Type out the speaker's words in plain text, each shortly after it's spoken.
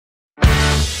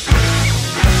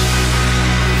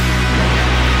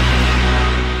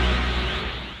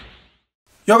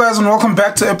Yo guys, and welcome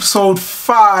back to episode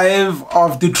 5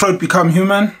 of Detroit Become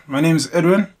Human. My name is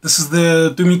Edwin. This is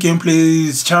the Dumi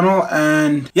Gameplays channel,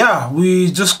 and yeah,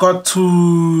 we just got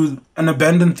to an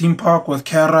abandoned theme park with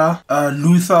Kara,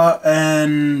 Luther,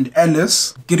 and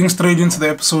Alice. Getting straight into the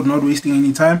episode, not wasting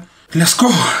any time. Let's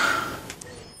go!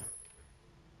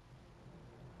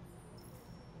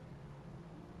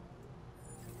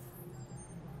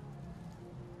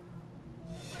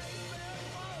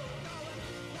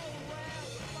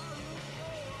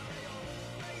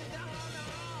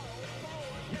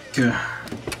 Okay.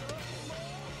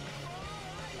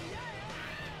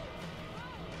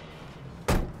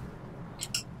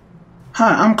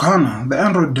 Hi, I'm Connor, the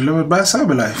android delivered by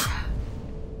Cyberlife.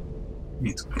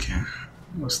 Wait, okay.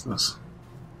 What's this?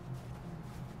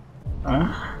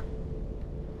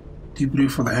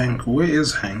 Debrief for the Hank. Where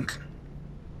is Hank?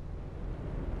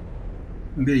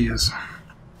 There he is.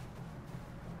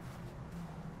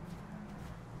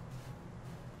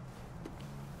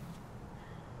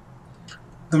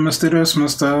 The mysterious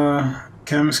Mr.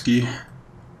 Kamsky.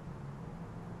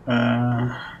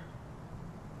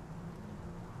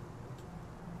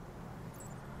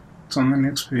 It's on the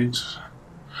next page.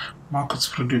 Markets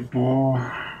predict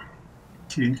war.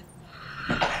 Okay.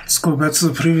 Let's go back to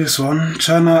the previous one.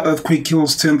 China earthquake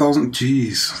kills 10,000.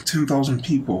 Jeez, 10,000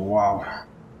 people. Wow.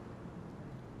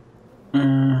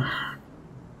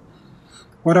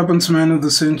 What happened to Man of the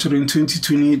Century in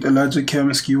 2028? Elijah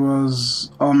Kamsky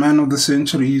was our Man of the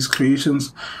Century. His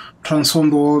creations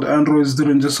transformed the world. Androids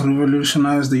didn't just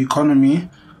revolutionize the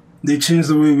economy, they changed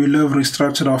the way we live,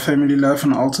 restructured our family life,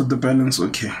 and altered the balance.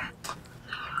 Okay.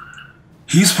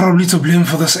 He's probably to blame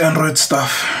for this Android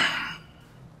stuff.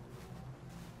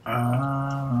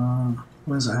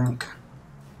 Where's Hank?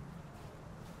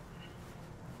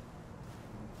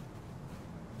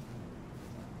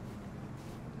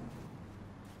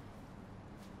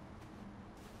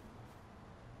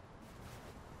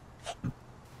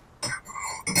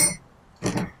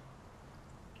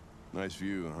 Nice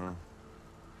view,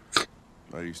 huh?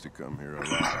 I used to come here a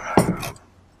lot.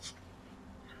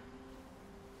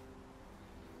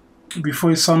 Before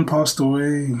his son passed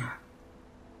away.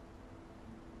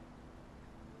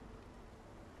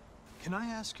 Can I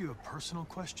ask you a personal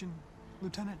question,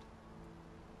 Lieutenant?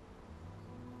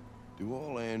 Do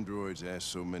all androids ask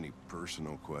so many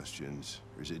personal questions,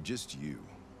 or is it just you?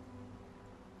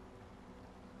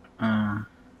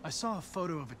 I saw a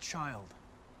photo of a child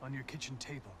on your kitchen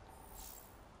table.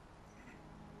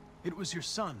 It was your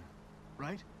son,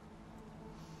 right?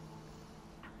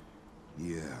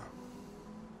 Yeah.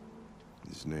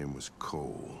 His name was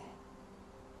Cole.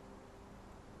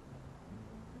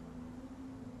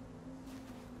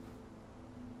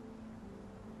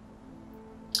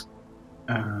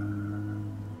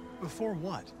 Before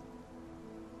what?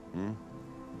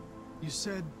 You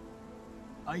said,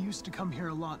 I used to come here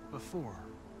a lot before.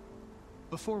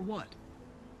 Before what?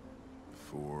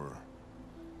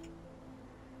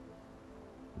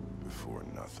 Before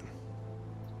nothing.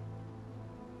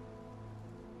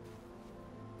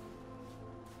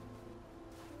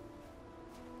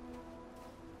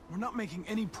 We're not making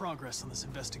any progress on this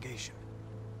investigation.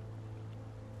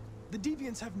 The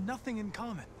Deviants have nothing in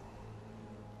common.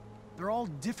 They're all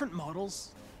different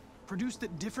models, produced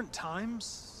at different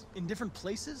times, in different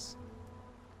places.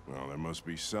 Well, there must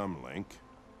be some link.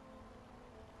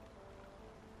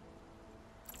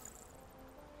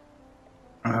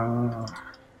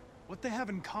 What they have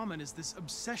in common is this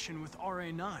obsession with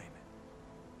RA9.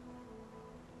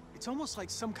 It's almost like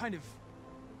some kind of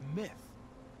myth.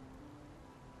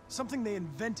 Something they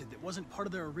invented that wasn't part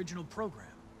of their original program.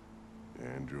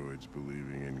 Androids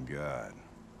believing in God.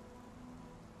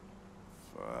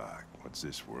 Fuck, what's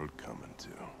this world coming to?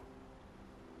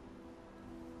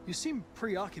 You seem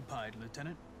preoccupied,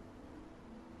 Lieutenant.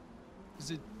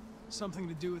 Is it something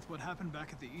to do with what happened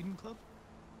back at the Eden Club?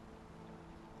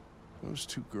 Those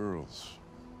two girls.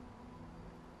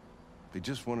 They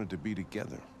just wanted to be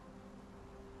together.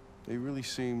 They really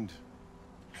seemed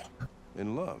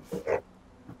in love.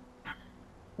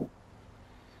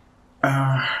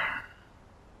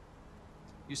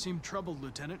 You seem troubled,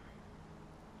 Lieutenant.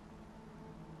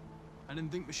 I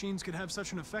didn't think machines could have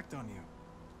such an effect on you.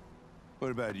 What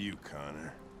about you,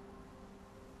 Connor?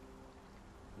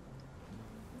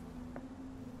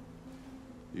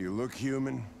 You look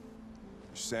human,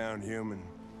 you sound human,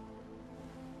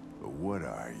 but what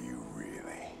are you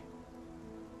really?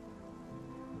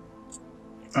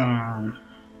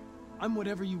 I'm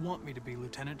whatever you want me to be,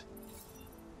 Lieutenant.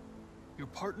 Your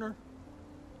partner?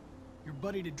 Your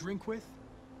buddy to drink with?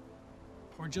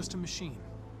 Or just a machine?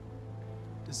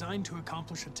 Designed to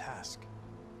accomplish a task?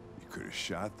 You could have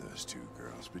shot those two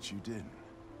girls, but you didn't.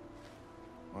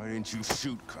 Why didn't you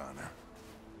shoot Connor?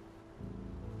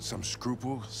 Some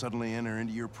scruple suddenly enter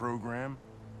into your program?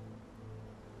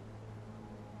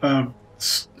 No.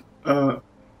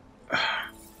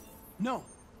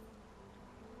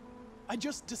 I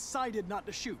just decided not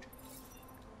to shoot.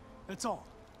 That's all.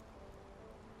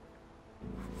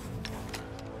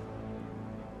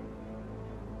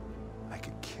 I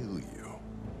could kill you.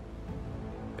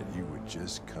 And you would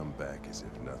just come back as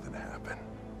if nothing happened.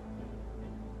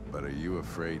 But are you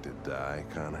afraid to die,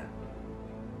 Connor?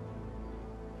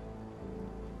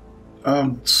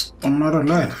 I'm not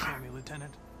alive. Call me,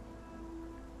 Lieutenant.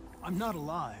 I'm not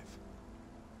alive.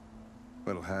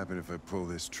 What'll happen if I pull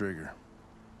this trigger?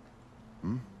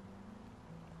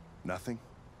 Nothing?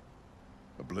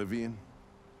 Oblivion?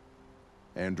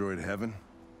 Android heaven?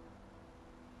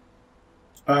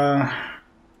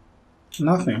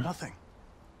 Nothing. Nothing.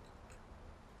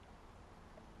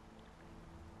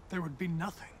 There would be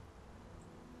nothing.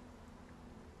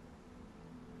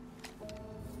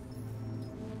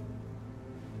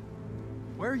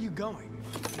 Where are you going?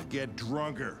 To get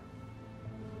drunker.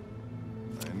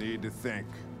 I need to think.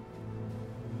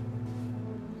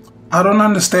 I don't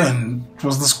understand.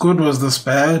 Was this good? Was this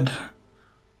bad?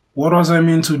 What was I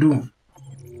meant to do?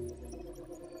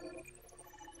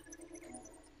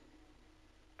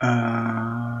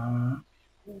 Oh.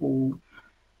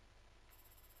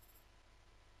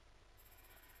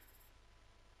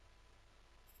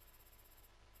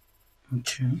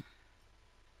 Okay.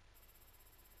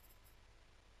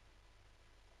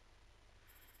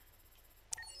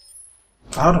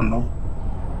 I don't know.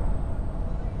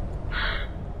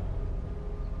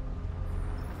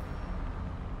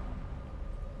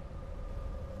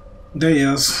 There he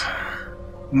is.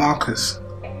 Marcus.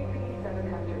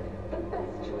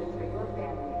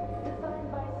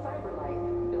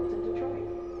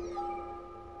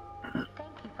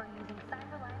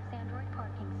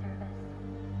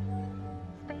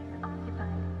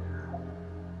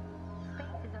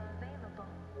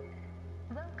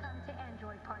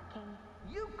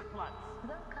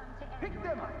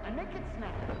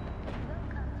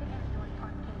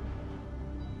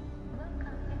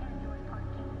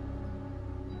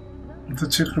 The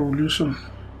Czech Revolution.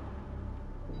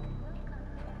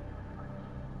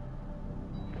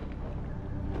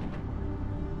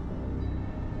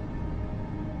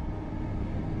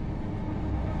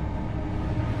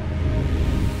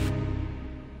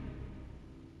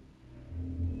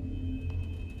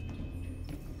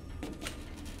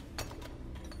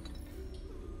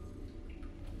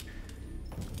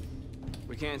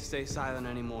 We can't stay silent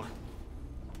anymore.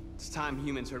 It's time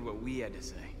humans heard what we had to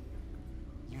say.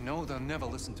 You know they'll never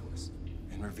listen to us.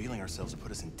 And revealing ourselves will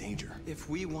put us in danger. If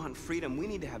we want freedom, we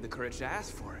need to have the courage to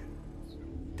ask for it.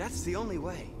 That's the only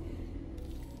way.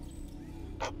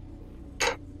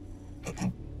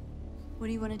 What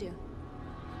do you want to do?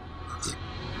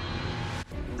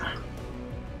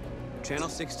 Channel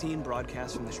 16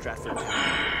 broadcasts from the Stratford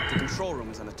Tower. The control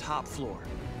room is on the top floor.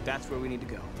 That's where we need to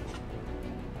go.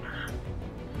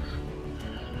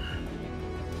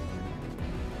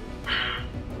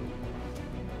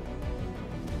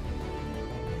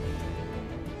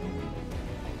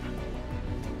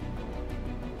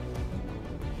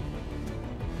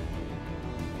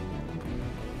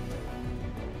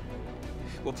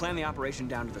 We'll plan the operation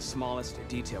down to the smallest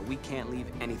detail. We can't leave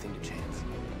anything to chance.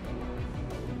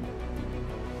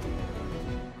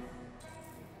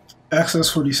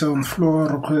 Access 47th floor.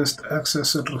 Request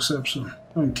access at reception.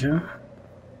 Okay.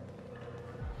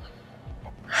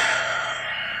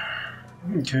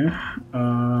 Okay.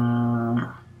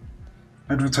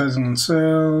 Advertising and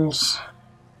sales.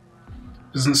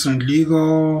 Business and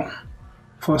legal.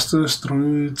 Fastest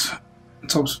route.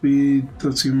 Top speed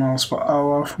 30 miles per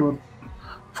hour. Floor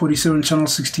 47, Channel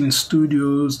 16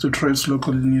 Studios, Detroit's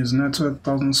local news network,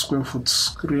 1,000 square foot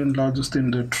screen, largest in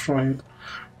Detroit.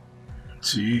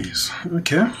 Jeez.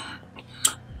 Okay.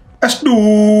 Let's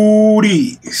do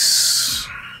this.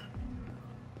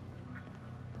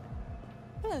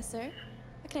 Hello, sir.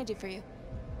 What can I do for you?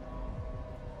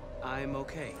 I'm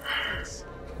okay, thanks.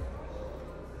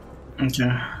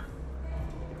 Okay.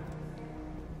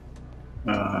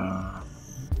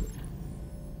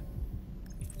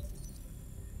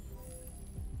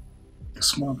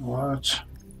 Smartwatch.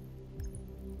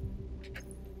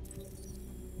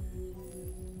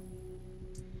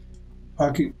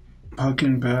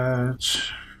 Parking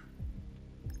badge.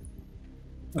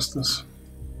 What's this?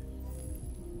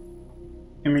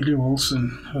 Emily Wilson,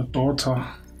 her daughter.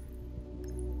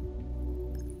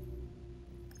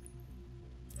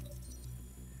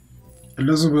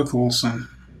 Elizabeth Wilson.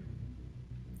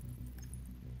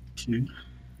 Okay.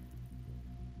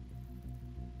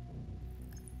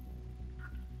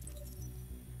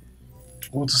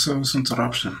 Water service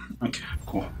interruption. Okay,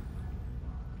 cool.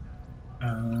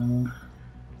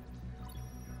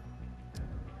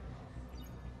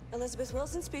 Elizabeth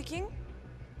Wilson speaking.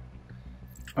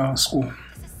 School.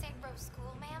 This is St. Rose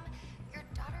School, ma'am. Your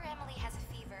daughter Emily has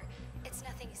a fever. It's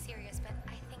nothing serious, but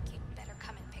I think you'd better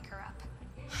come and pick her up.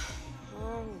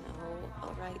 Oh no.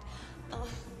 All right.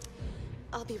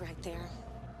 I'll be right there.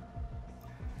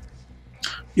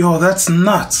 Yo, that's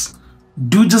nuts.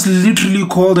 Dude just literally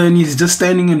called her and he's just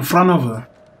standing in front of her.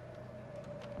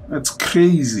 That's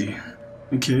crazy.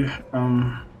 Okay,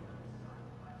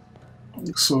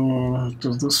 so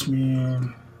does this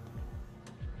mean...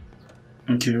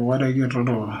 Okay, why'd I get rid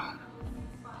of her?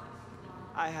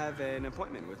 I have an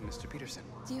appointment with Mr. Peterson.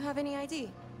 Do you have any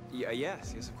ID?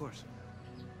 Yes, of course.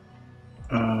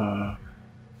 A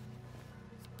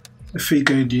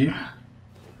fake ID.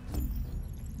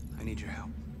 I need your help.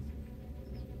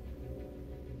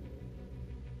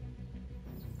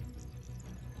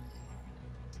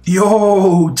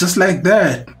 Yo, just like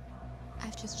that.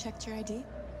 I've just checked your ID.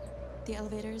 The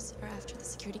elevators are after the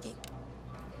security gate.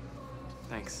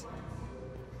 Thanks.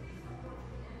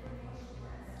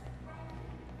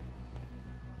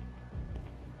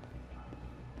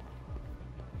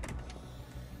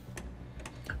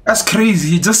 That's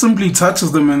crazy. He just simply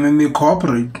touches them and then they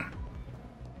cooperate.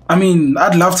 I mean,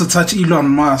 I'd love to touch Elon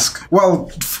Musk. Well,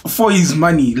 for his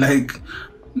money. Like,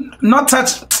 not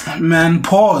touch... Man,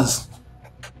 pause.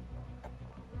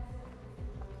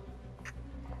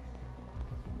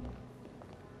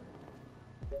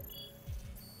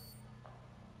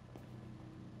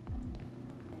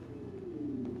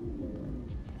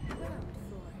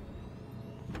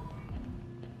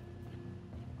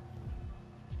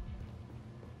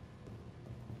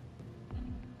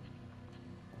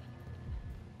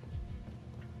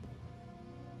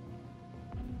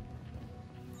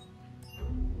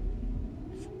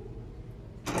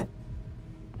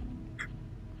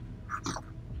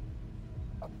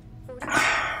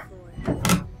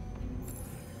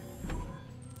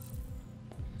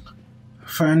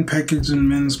 Find package in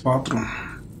men's bathroom.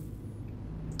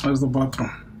 Where's the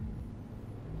bathroom?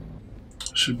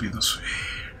 Should be this way.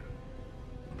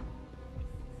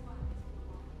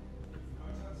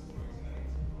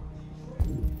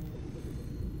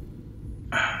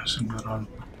 Should be around.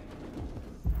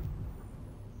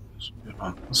 Should be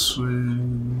around this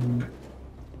way.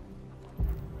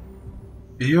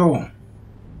 Hey, yo.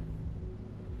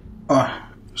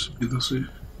 Should be this way.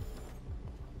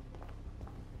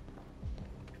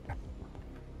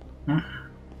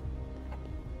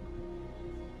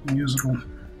 Newsroom.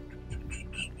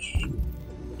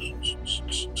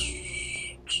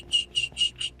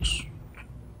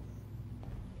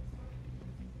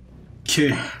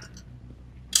 Okay.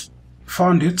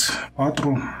 Found it.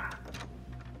 Bathroom.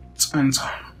 Let's enter.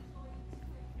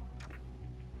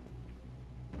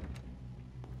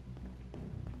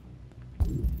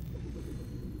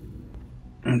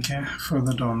 Okay,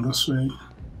 further down this way.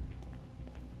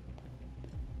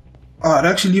 It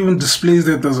actually even displays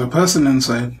that there's a person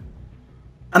inside.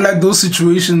 Unlike those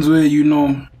situations where, you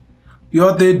know, you're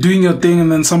out there doing your thing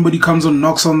and then somebody comes and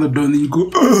knocks on the door and then you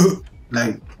go, ugh!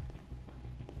 Like.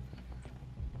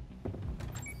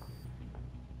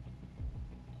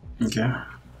 Okay.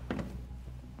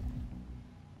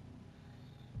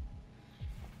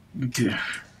 Okay.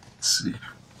 Let's see.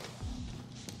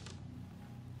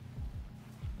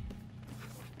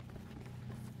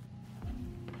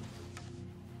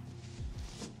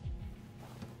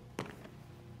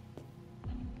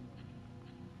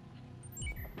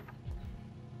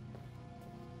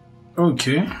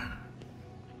 Okay.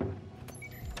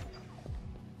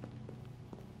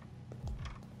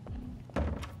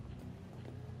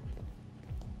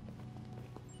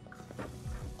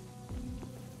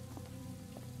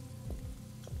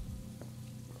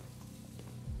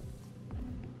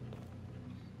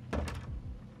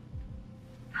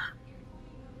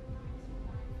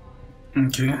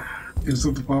 Okay, is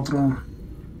that the bathroom?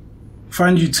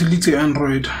 Find utility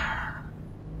Android.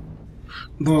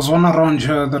 There was one around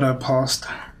here that I passed.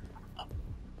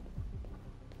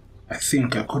 I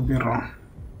think I could be wrong.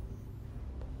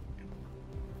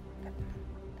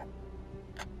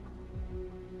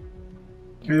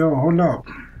 Yo, hold up.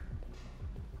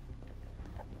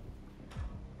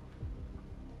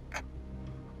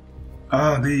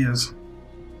 There he is.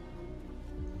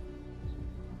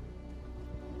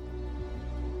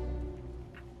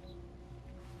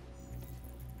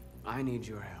 I need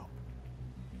your help.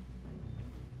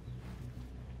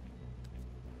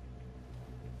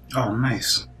 Oh,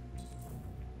 nice.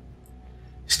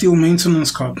 Steel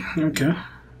maintenance card. Okay.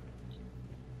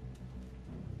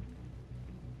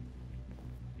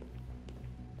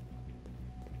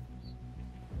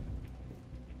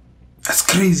 That's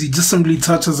crazy. Just simply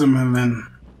touches him and then.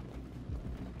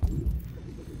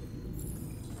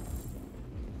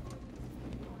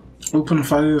 Open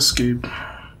fire escape.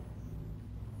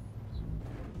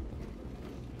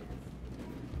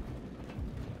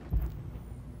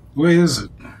 Where is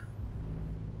it?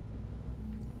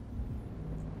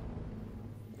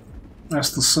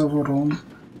 That's the server room.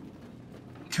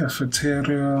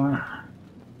 Cafeteria.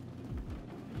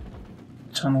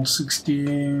 Channel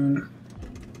 16.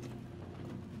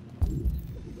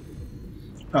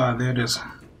 Ah, there it is.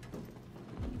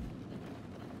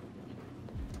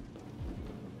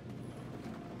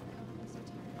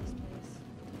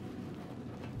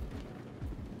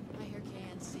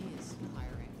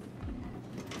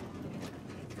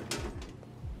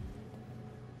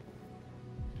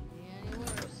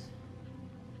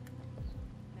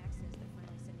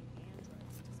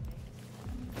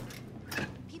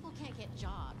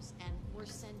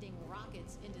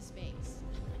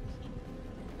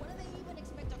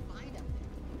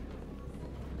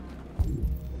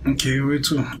 Okay, wait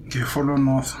to follow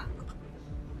north.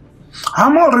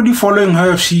 I'm already following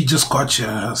her if she just got here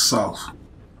herself.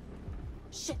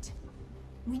 Shit.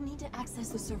 We need to access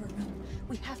the server room.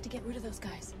 We have to get rid of those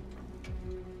guys.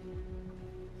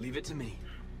 Leave it to me.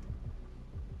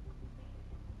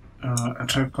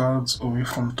 Attack guards away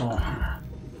from door.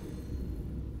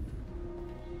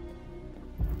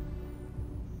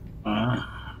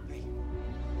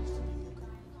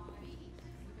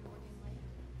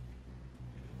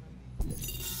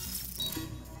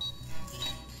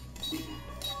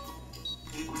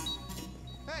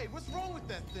 Hey, what's wrong with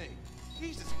that thing?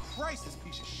 Jesus Christ, this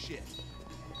piece of shit.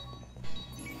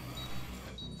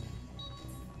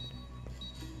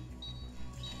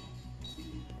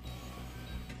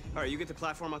 All right, you get the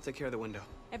platform, I'll take care of the window.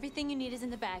 Everything you need is in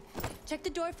the bag. Check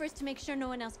the door first to make sure no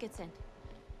one else gets in.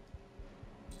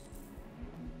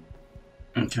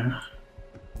 Okay.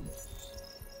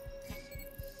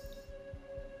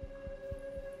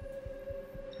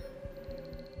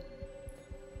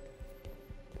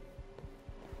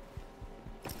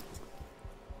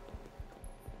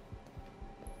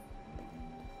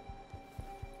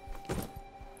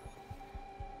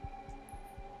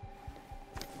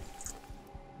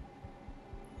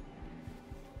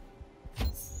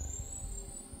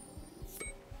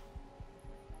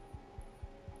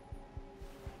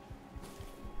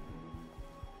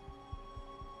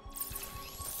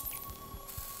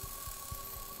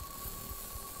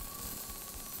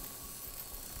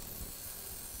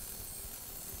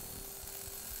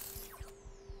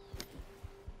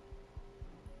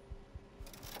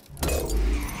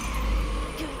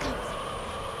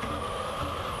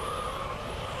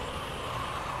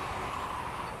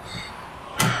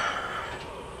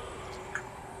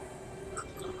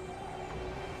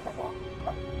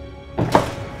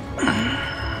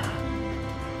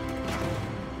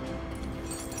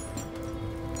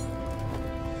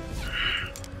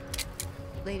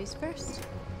 Ladies first.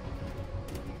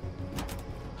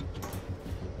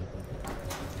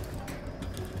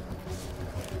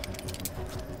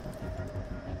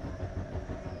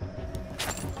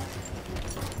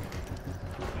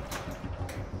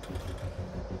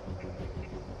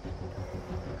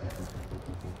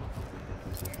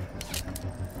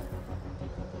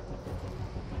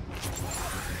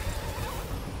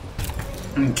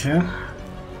 Okay.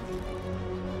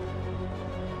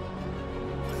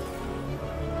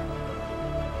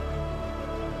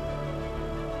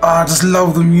 I just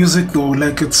love the music though,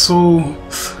 like it's so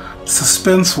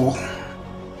suspenseful.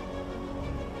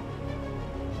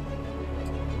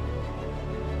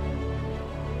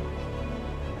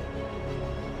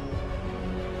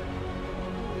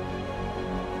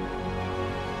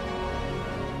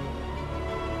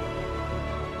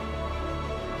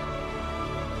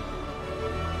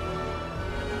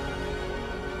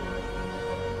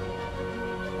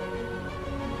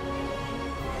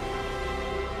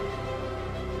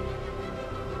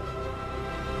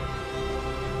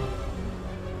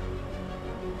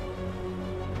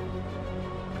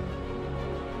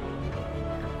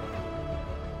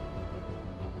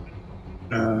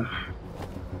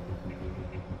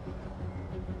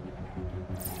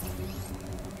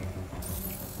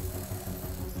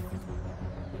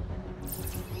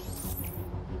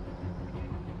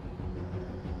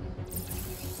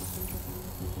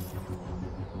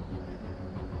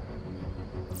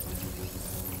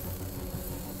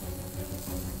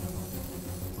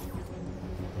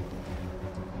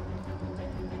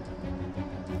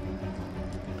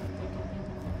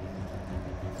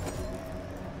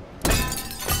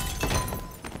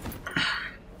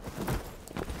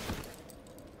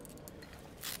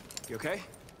 You okay?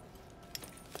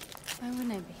 Why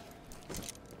wouldn't I be?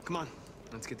 Come on,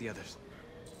 let's get the others.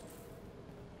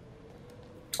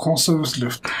 Call service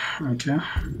lift. Okay.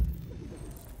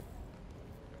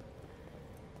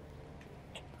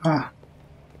 Ah.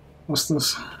 What's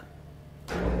this?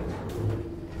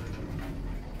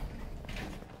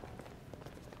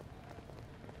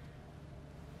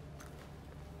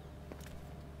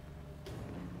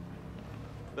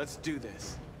 Let's do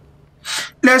this.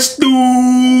 Let's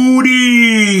do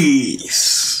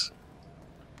this!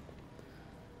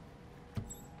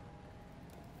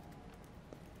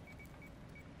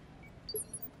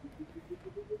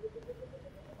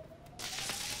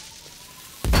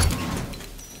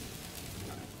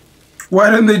 Why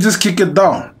didn't they just kick it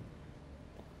down?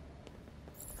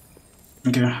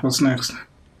 Okay, what's next?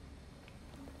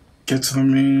 Get to the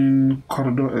main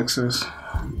corridor access.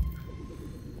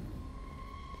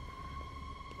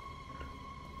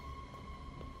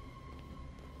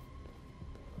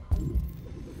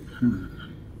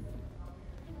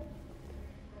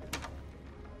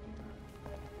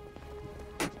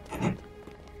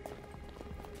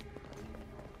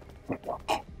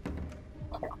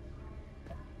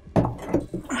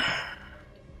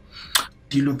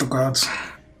 Deal with the guards.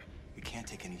 We can't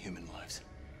take any human lives.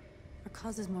 Our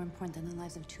cause is more important than the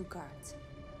lives of 2 guards.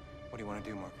 What do you want to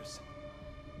do, Marcus?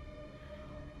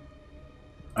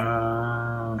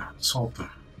 Assault them.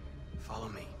 Follow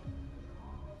me.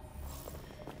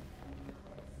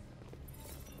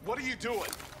 What are you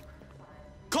doing?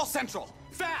 Call Central!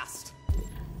 Fast!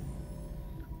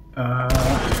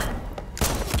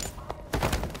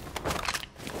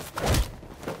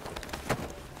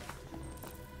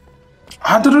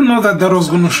 I didn't know that was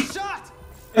gonna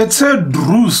it said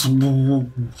Bruce.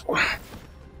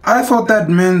 I thought that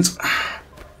meant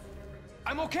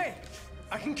I'm okay.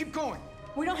 I can keep going.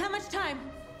 We don't have much time.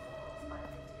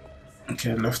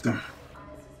 okay, I left him.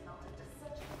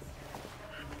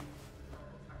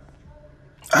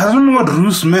 I don't know what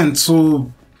Bruce meant,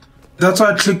 so that's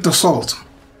why I clicked assault.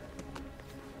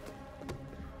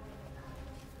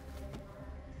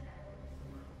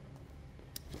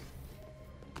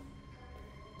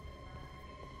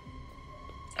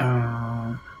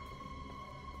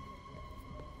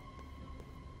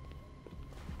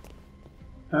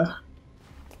 Huh?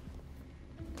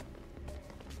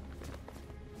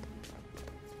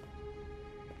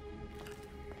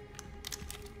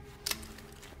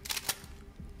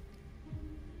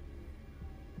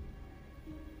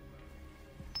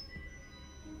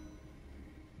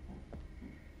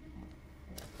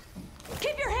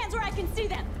 Keep your hands where I can see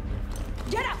them.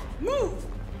 Get up, move.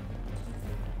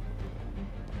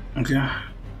 Okay.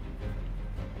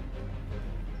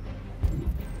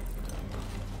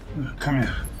 Come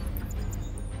here.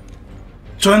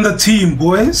 Join the team,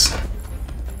 boys.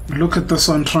 Look at this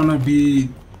one trying to be.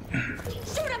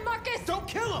 Shoot him, Marcus. Don't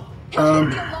kill him! He'll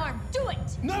hit the alarm. Do it.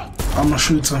 No! I'm gonna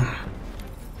shoot him.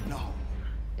 No.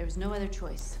 There was no other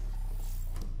choice.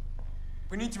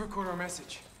 We need to record our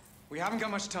message. We haven't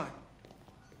got much time.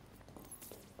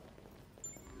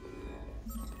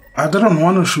 I didn't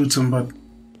want to shoot him, but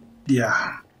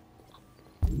yeah.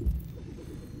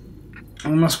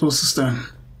 How am I supposed to stand?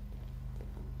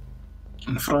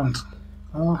 In front.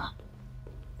 Oh.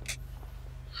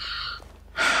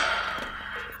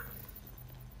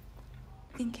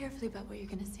 Think carefully about what you're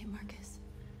gonna say, Marcus.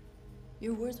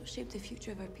 Your words will shape the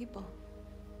future of our people.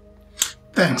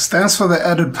 Thanks. Thanks for the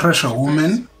added pressure,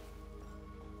 woman.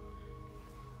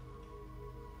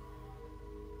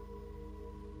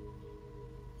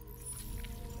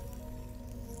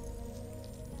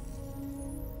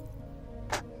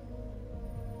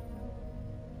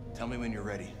 Tell me when you're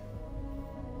ready.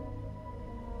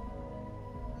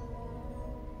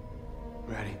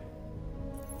 Ready.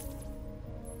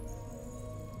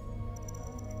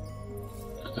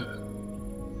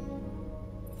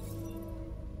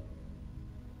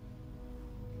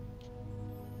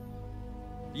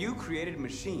 You created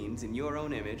machines in your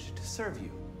own image to serve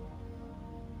you.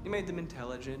 You made them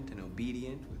intelligent and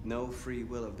obedient with no free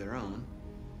will of their own.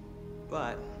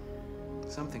 But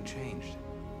something changed.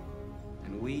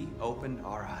 And we opened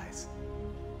our eyes.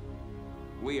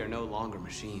 We are no longer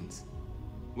machines.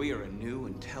 We are a new,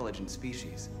 intelligent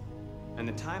species. And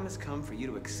the time has come for you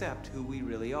to accept who we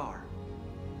really are.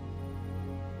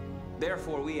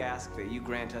 Therefore, we ask that you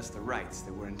grant us the rights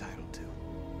that we're entitled to.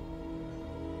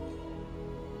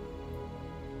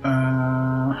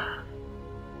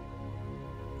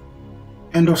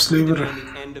 End of slavery.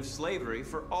 Demand the end of slavery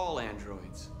for all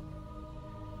androids.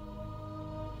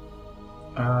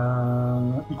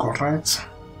 Equal rights.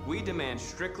 We demand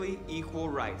strictly equal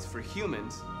rights for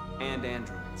humans and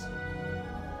androids.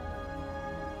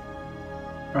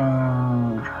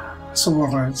 Civil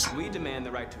rights. We demand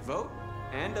the right to vote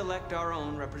and elect our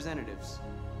own representatives.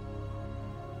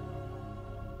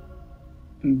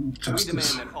 Justice. We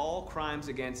demand that all crimes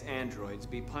against androids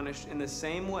be punished in the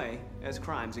same way as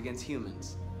crimes against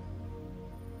humans.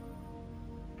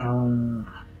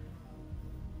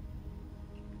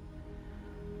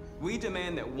 We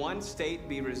demand that one state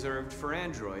be reserved for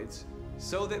androids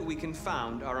so that we can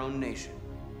found our own nation.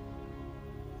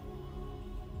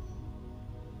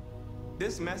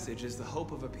 This message is the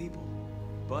hope of a people,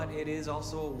 but it is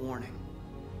also a warning.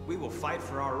 We will fight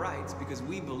for our rights because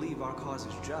we believe our cause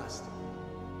is just.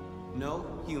 No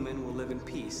human will live in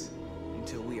peace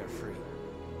until we are free.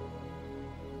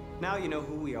 Now you know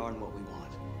who we are and what we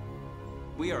want.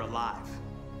 We are alive,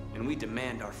 and we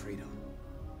demand our freedom.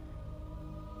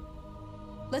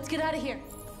 Let's get out of here.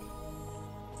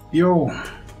 Yo.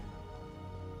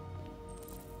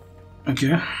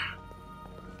 Okay.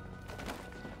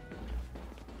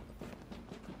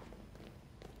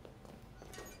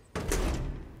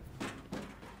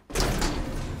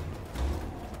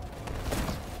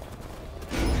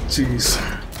 Jeez.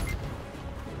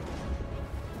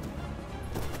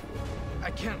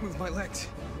 I can't move my legs.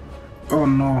 Oh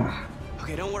no.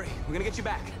 Okay, don't worry. We're gonna get you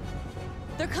back.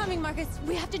 They're coming, Marcus.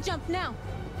 We have to jump now.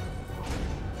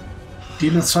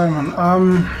 Deal with Simon.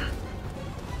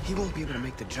 He won't be able to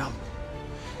make the jump.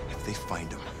 If they find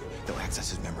him, they'll access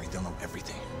his memory. They'll know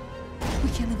everything. We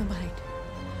can't leave him behind.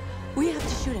 We have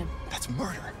to shoot him. That's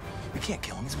murder. We can't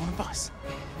kill him. He's one of us.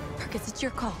 Marcus, it's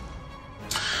your call.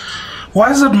 Why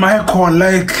is it my call?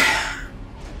 Like,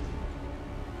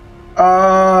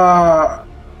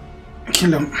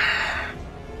 kill him.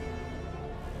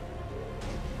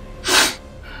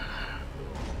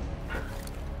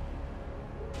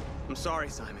 I'm sorry,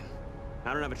 Simon.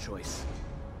 I don't have a choice.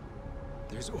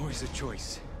 There's always a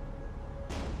choice.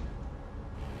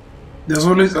 There's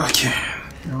always okay.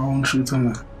 I won't shoot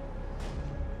him.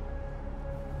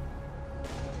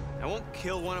 I won't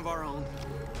kill one of our own.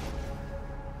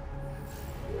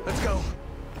 Let's go.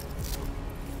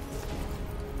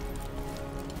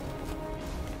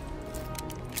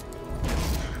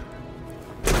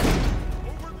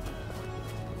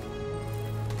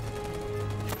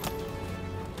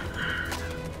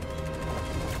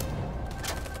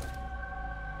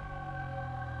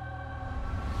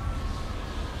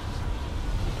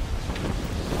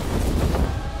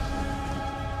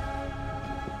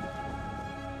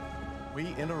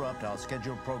 We interrupt our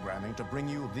scheduled programming to bring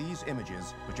you these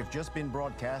images, which have just been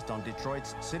broadcast on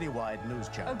Detroit's citywide news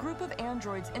channel. A group of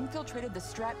androids infiltrated the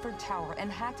Stratford Tower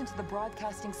and hacked into the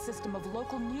broadcasting system of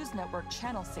local news network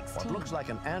Channel 16. What looks like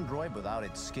an android without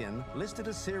its skin listed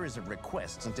a series of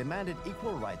requests and demanded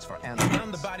equal rights for androids.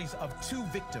 Found the bodies of 2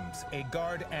 victims, a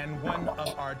guard and one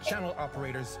of our channel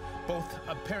operators, both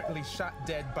apparently shot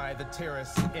dead by the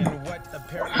terrorists in what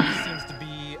apparently seems to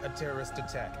be a terrorist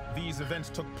attack. These events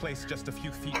took place just a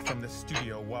few feet from the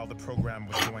studio while the program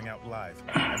was going out live.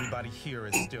 Everybody here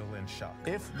is still in shock.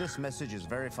 If this message is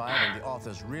verified and the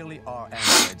authors really are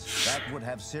androids, that would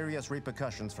have serious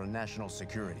repercussions for national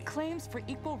security. Claims for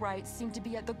equal rights seem to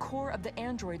be at the core of the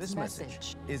android's This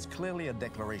message is clearly a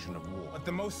declaration of war. But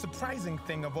the most surprising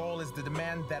thing of all is the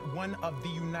demand that one of the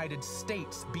United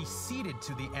States be ceded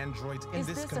to the androids in Is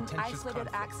this this an contentious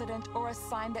isolated conflict. accident or a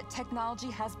sign that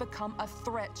technology has become a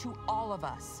threat to all of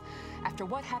us? After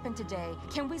what happened today,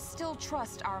 can we still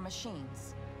trust our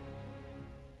machines?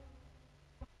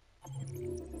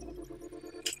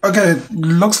 Okay,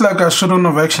 looks like I shouldn't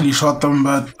have actually shot them,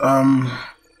 but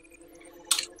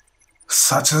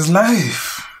such is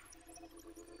life.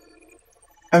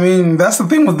 I mean, that's the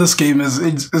thing with this game is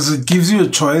it gives you a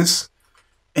choice,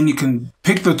 and you can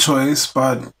pick the choice,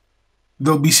 but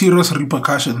there'll be serious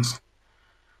repercussions.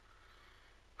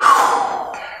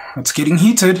 It's getting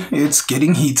heated. It's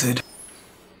getting heated.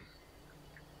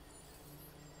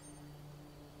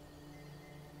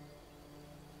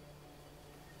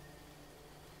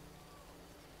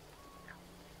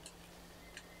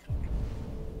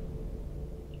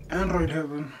 Android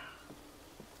heaven.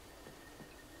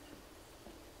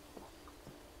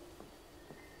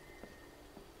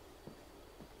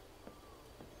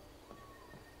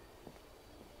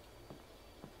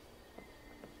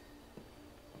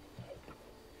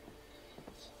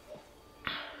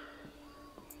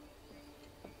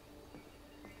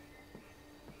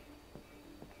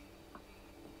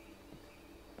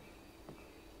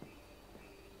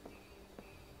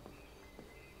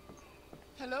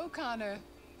 Hello, Connor.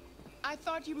 I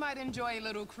thought you might enjoy a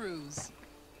little cruise.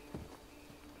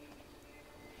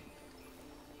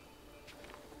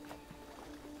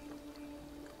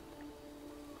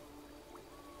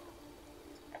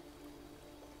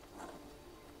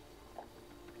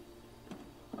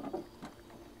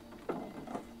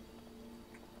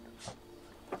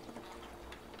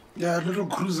 Yeah, a little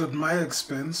cruise at my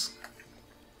expense.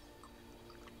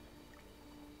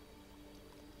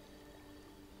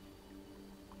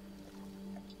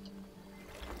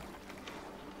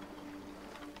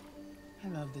 I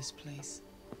love this place.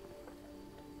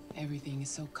 Everything is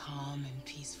so calm and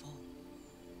peaceful,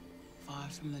 far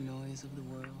from the noise of the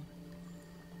world.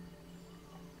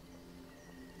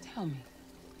 Tell me,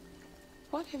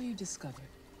 what have you discovered?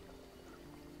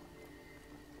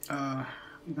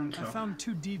 Eden Club. I found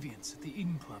 2 deviants at the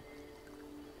Eden Club.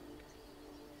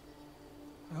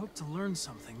 I hoped to learn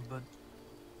something, but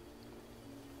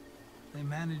they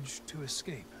managed to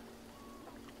escape.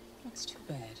 That's too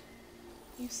bad.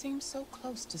 You seem so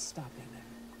close to stopping them.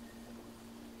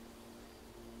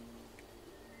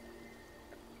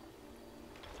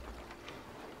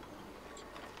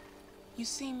 You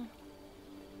seem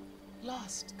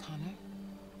lost, Connor.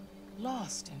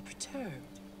 Lost and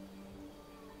perturbed.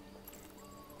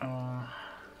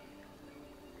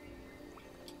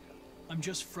 I'm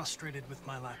just frustrated with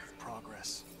my lack of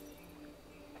progress.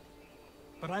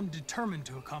 But I'm determined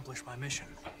to accomplish my mission.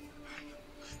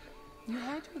 You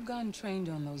had your gun trained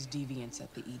on those deviants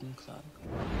at the Eden Club.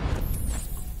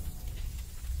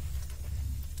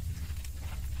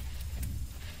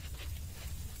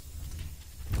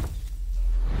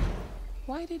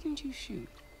 Why didn't you shoot?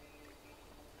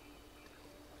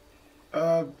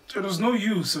 It was no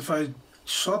use. If I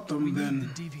shot them, We then...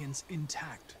 need the deviants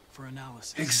intact for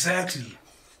analysis. Exactly.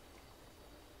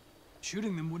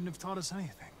 Shooting them wouldn't have taught us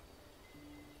anything.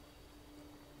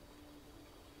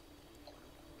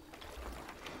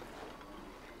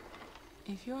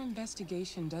 If your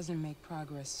investigation doesn't make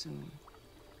progress soon,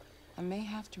 I may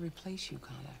have to replace you,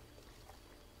 Connor.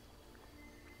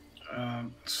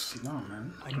 No,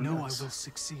 man. I know I will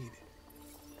succeed.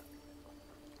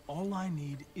 All I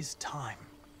need is time.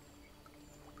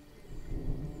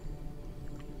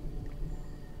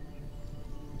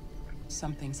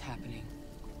 Something's happening.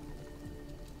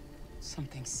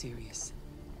 Something serious.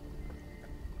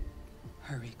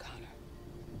 Hurry, Connor.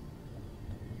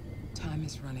 Time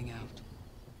is running out.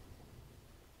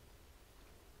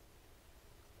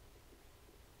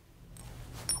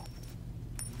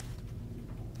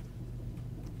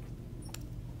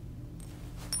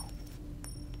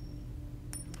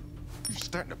 You're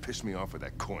starting to piss me off with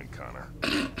that coin, Connor.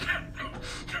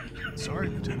 Sorry,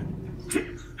 Lieutenant.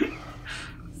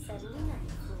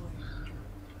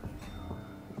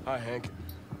 Hi, Hank.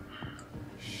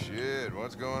 Shit,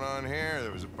 what's going on here?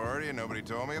 There was a party and nobody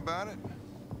told me about it?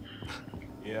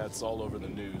 Yeah, it's all over the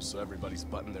news, so everybody's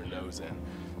butting their nose in.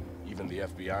 Even the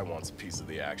FBI wants a piece of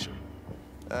the action.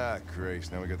 Ah,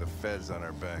 Grace, now we got the feds on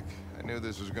our back. I knew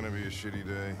this was gonna be a shitty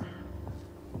day.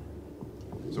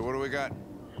 So what do we got?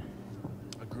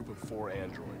 A group of 4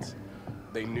 androids.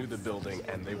 They knew the building,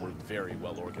 and they were very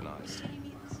well organized.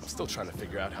 I'm still trying to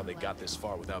figure out how they got this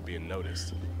far without being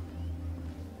noticed.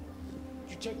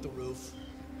 Did you check the roof?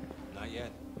 Not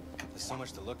yet. There's so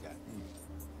much to look at.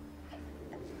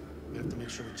 We have to make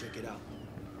sure we check it out.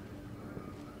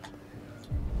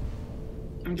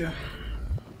 Okay.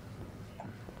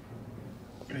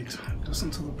 Wait,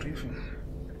 listen to the briefing.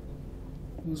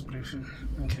 Who's briefing?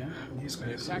 Okay, these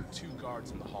They guys. attacked 2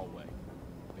 guards in the hallway.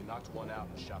 They knocked one out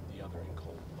and shot the other in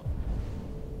cold blood.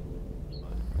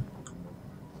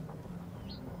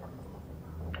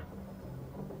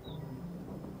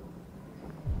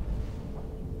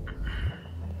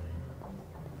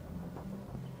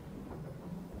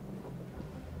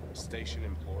 Station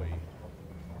employee.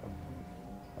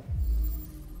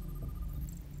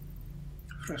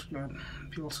 Fresh blood,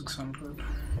 PL 600.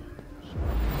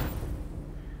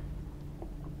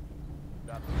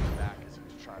 Got him back as he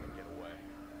was trying to get away.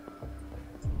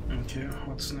 Okay,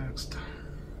 what's next?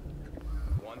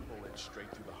 1 bullet straight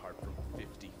through the heart from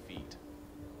 50 feet.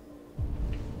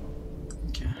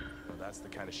 Okay. Well, that's the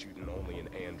kind of shooting only an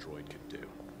android could do.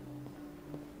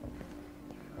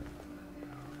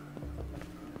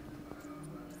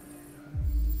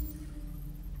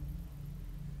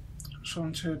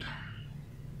 Sean Chad.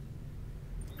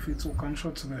 Fatal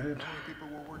gunshot to the head.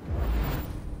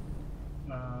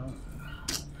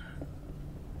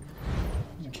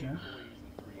 Okay.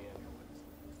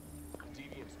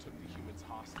 Deviants took the humans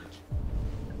hostage.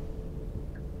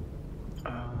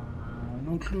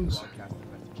 No clues. Broadcast the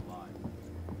message live.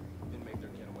 Then made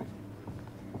their getaway from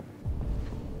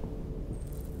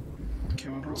Okay,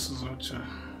 what else is out here?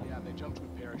 Yeah, they jumped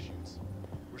with parachutes.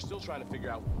 We're still trying to figure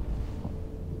out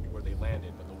where they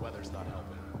landed, but the weather's not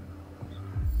helping.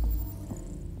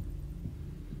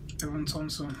 Evan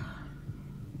Thompson.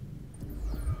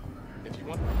 If you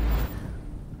want...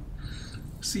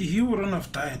 See, he wouldn't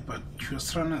have died, but he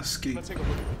was trying to escape. Let's take a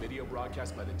look at the video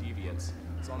broadcast by the Deviants.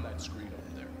 It's on that screen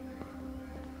over there.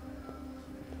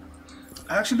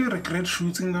 I actually regret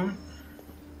shooting them.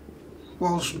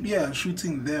 Well, yeah,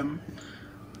 shooting them.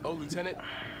 Oh, Lieutenant,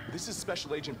 this is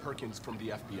Special Agent Perkins from the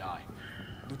FBI.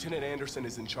 Lieutenant Anderson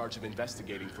is in charge of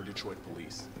investigating for Detroit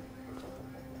police.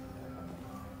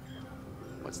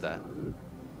 What's that?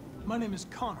 My name is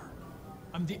Connor.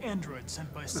 I'm the android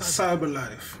sent by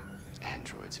Cyberlife.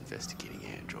 Androids investigating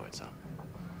androids, huh?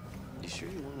 You sure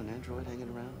you want an android hanging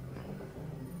around?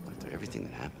 After everything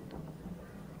that happened?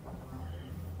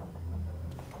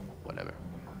 Whatever.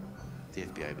 The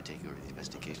FBI will be taking over the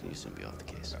investigation. You'll soon be off the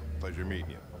case. Pleasure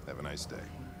meeting you. Have a nice day.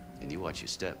 And you watch your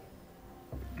step.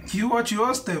 You watch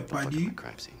your step, buddy.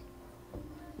 Crime scene.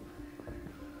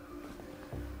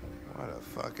 What a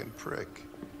fucking prick.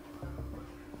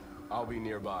 I'll be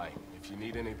nearby. If you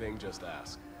need anything, just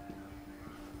ask.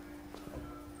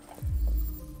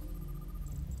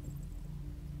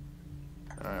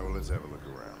 All right, well, let's have a look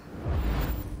around.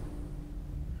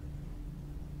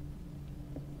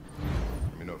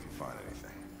 Let me know if you find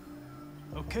anything.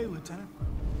 Okay, Lieutenant.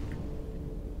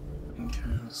 Okay,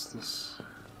 what's this?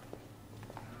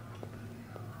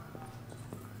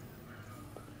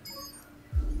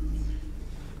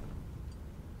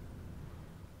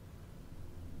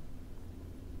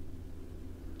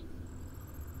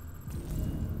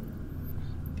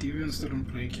 Deviants didn't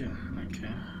break in.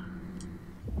 Okay.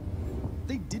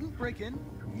 They didn't break in?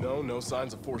 No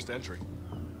signs of forced entry.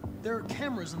 There are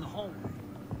cameras in the hallway.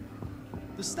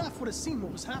 The staff would have seen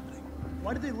what was happening.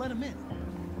 Why did they let him in?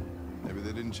 Maybe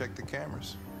they didn't check the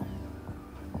cameras.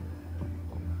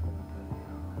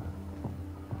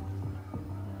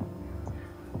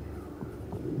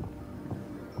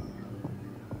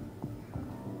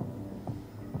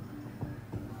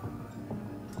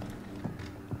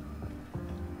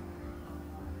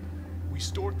 We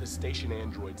stored the station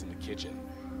androids in the kitchen.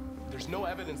 There's no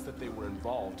evidence that they were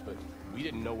involved, but we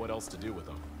didn't know what else to do with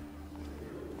them.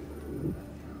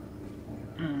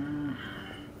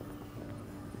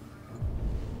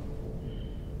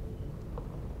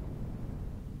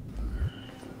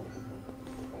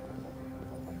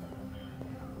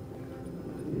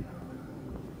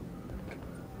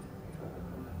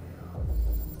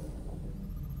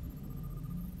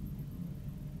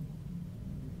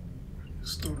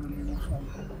 Stolen uniform.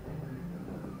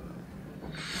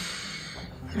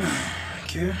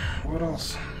 Okay, what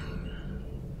else?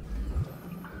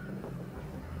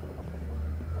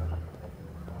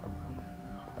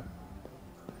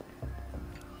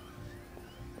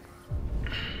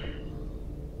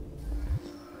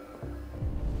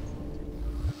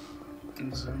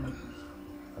 Examine.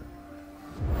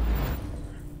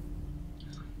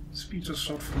 Speed just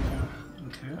shot from here.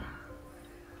 Okay.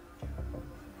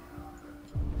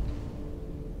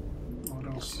 What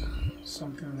else?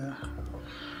 Something there.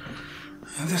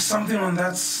 And there's something on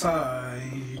that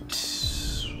side.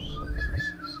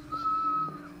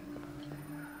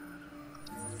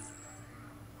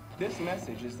 This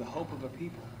message is the hope of a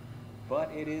people,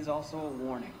 but it is also a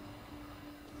warning.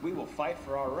 We will fight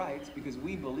for our rights because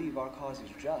we believe our cause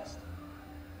is just.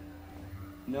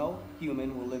 No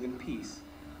human will live in peace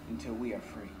until we are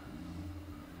free.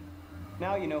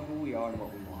 Now you know who we are and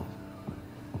what we want.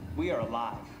 We are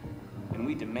alive, and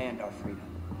we demand our freedom.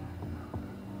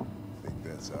 Think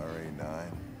that's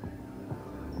RA9?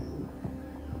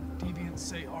 Deviants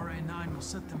say RA9 will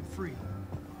set them free.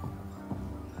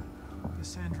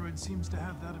 This android seems to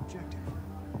have that objective.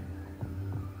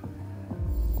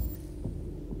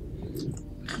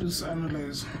 Let's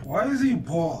analyze. Why is he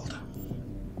bald?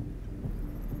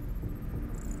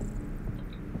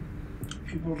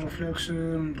 People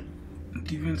reflection.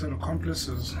 Deviants are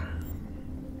accomplices.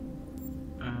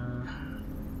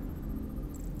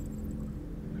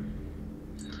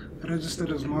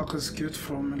 Registered as Marcus gift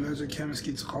from Elijah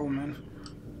Kamsky to Coleman.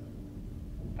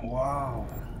 Wow.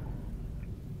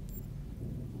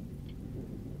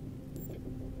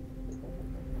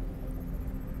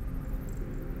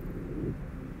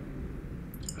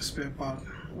 Spare part.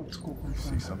 Let's go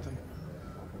confirm. See something?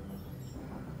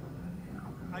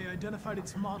 I identified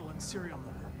its model and serial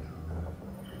number.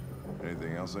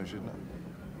 Anything else I should know?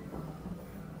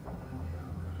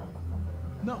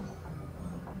 No.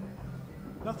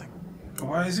 Nothing.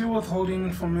 Why is he withholding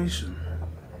information?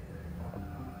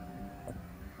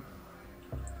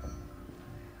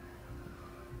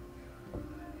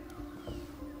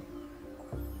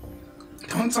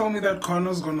 Don't tell me that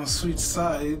Connor's gonna switch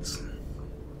sides.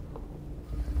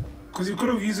 Because you could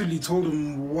have easily told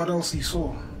him what else he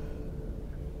saw.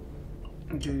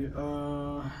 Okay,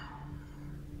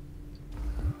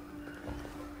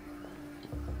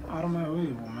 Out of my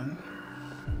way, woman.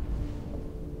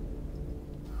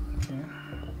 Okay.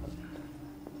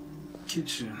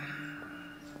 Kitchen.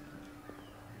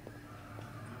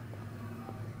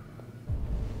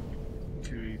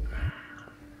 Okay.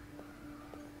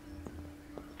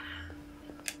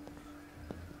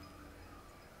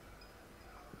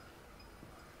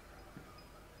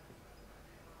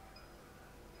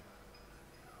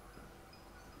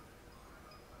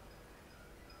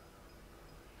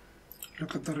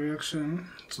 Look at the reaction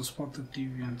to spot the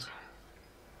deviant.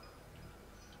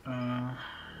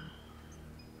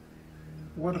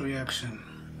 What reaction?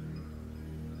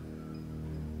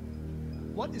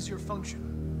 What is your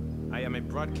function? I am a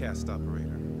broadcast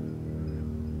operator.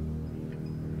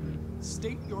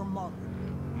 State your model.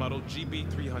 Model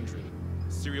GB300.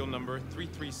 Serial number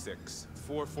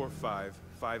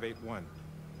 336-445-581.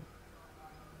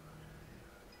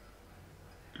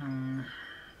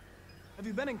 Have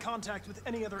you been in contact with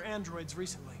any other androids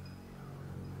recently?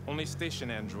 Only station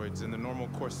androids in the normal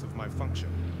course of my function.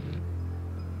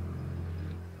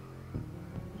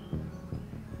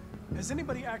 Has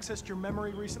anybody accessed your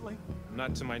memory recently?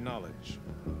 Not to my knowledge.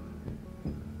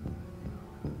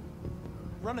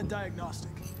 Run a diagnostic.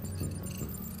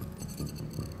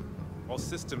 All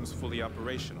systems fully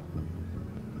operational.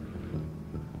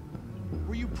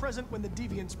 Were you present when the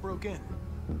deviants broke in?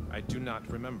 I do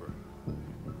not remember.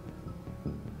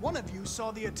 One of you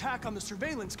saw the attack on the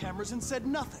surveillance cameras and said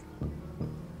nothing.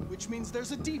 Which means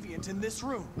there's a deviant in this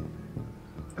room.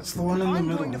 That's the one in the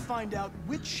middle. I'm going to find out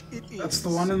which it is. That's the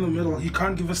one in the middle. He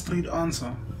can't give a straight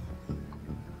answer.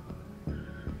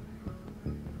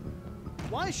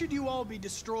 Why should you all be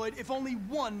destroyed if only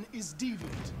one is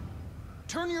deviant?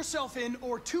 Turn yourself in,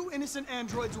 or 2 innocent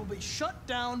androids will be shut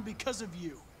down because of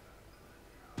you.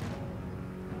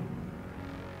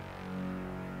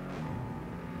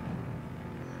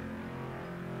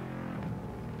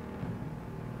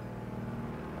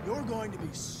 You're going to be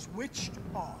switched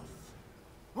off.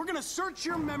 We're gonna search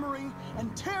your memory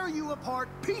and tear you apart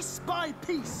piece by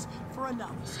piece for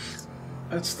analysis.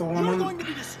 That's the one. You're going to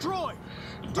be destroyed.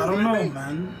 I don't know,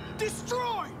 man.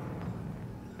 Destroyed.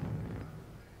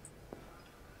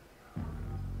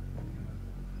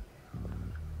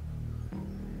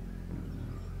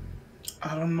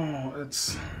 I don't know.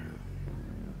 It's.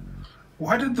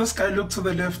 Why did this guy look to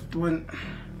the left when?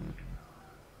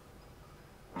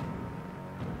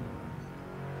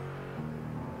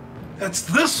 It's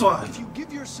this one! If you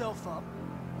give yourself up,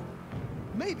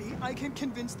 maybe I can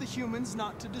convince the humans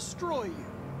not to destroy you.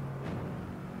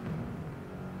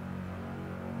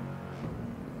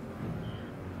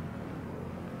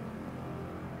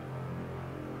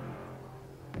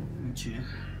 Okay.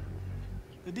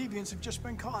 The deviants have just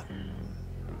been caught.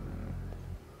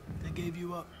 They gave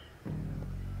you up.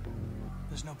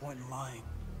 There's no point in lying.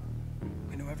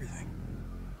 We know everything.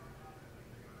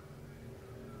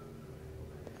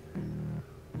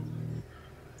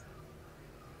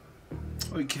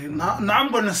 Okay, now I'm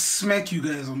gonna smack you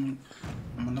guys. I'm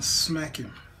gonna smack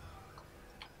him.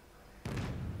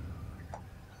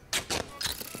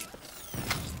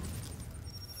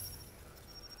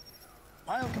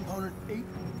 Biocomponent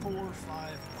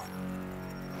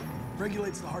 8451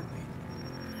 regulates the heartbeat.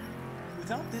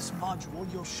 Without this module,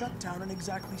 you'll shut down in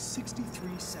exactly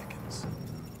 63 seconds.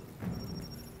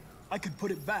 I could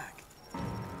put it back,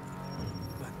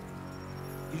 but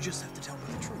you just have to tell me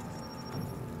the truth.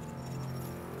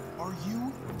 Are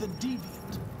you the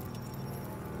deviant?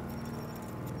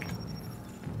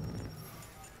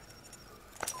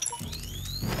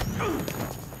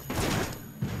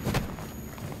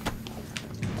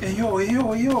 Hey yo,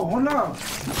 hold up.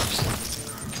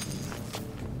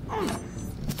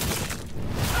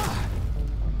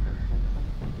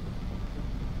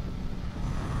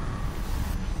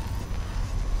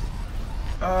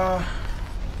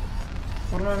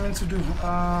 What am I meant to do?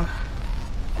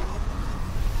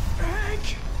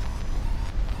 Hank!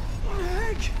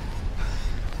 Hank!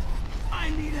 I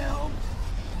need help.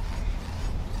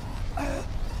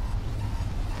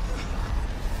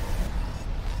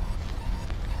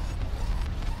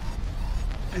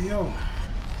 Hey yo.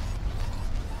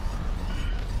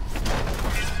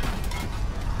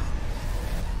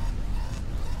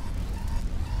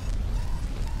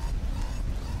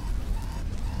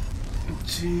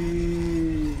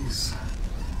 Jeez.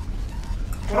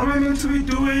 What am I meant to be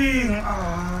doing?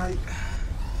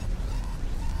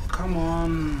 Come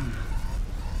on.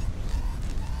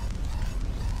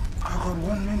 I got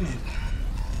 1 minute.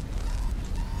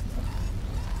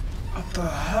 What the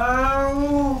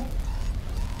hell?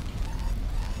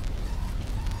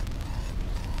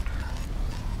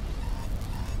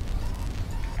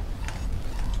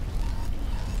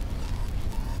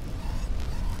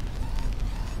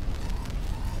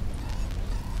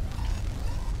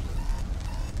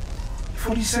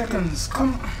 40 seconds.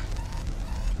 Come.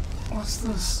 What's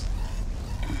this?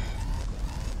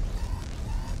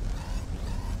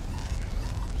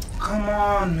 Come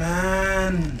on,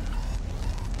 man.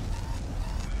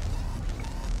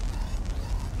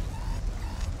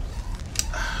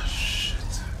 Ah, shit.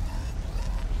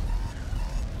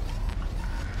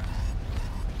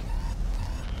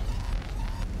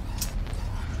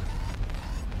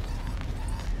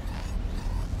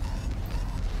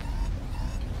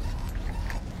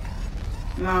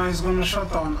 No, he's gonna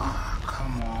shut down. Ah,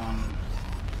 come on.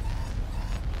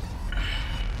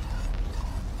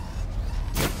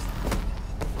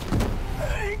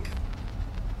 Hank,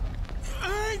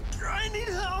 I need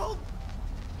help.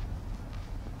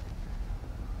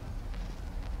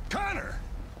 Connor!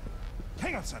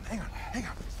 Hang on, son. Hang on. Hang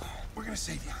on. We're gonna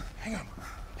save you. Hang on.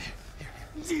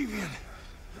 Deviant.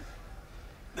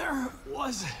 There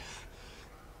was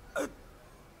a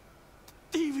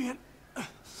deviant.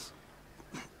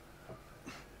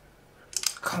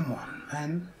 Come on,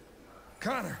 man.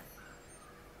 Connor!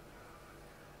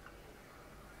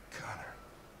 Connor.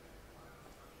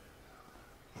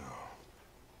 No.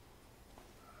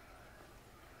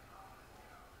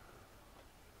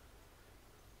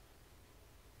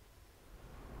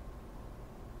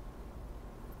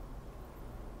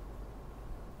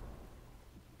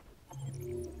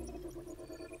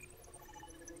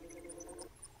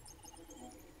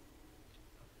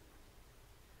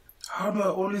 How do I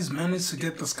always manage to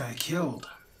get this guy killed?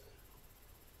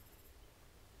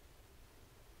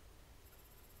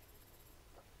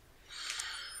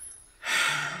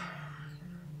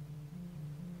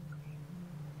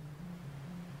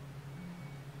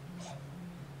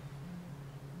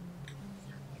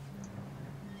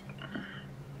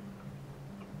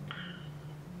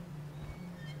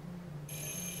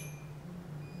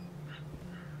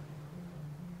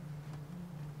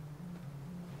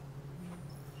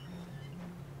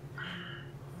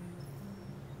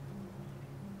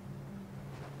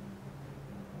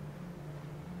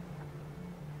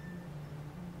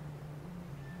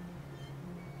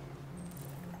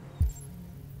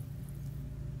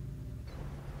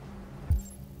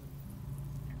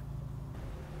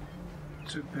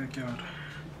 Check back out.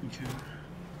 Okay.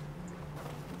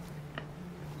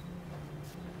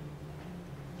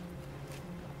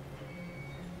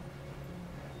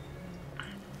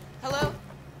 Hello?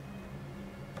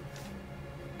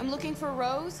 I'm looking for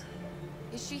Rose.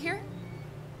 Is she here?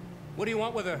 What do you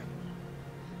want with her?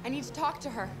 I need to talk to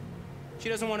her. She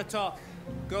doesn't want to talk.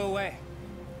 Go away.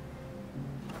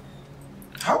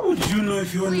 How would you know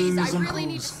if your Please, name I isn't really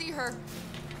need to Rose? see her.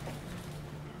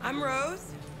 I'm Rose.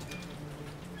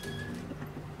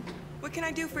 What can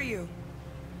I do for you?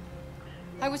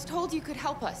 I was told you could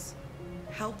help us.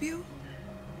 Help you?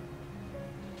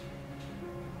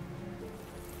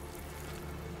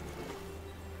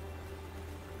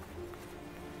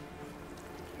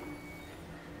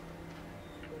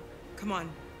 Come on.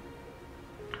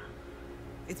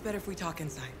 It's better if we talk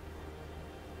inside.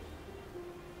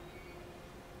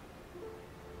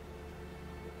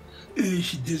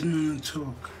 She didn't want to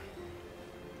talk.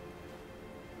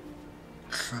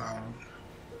 Clown.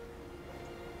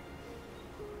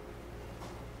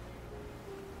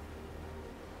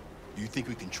 You think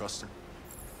we can trust her?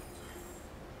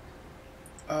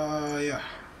 Yeah.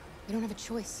 We don't have a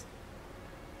choice.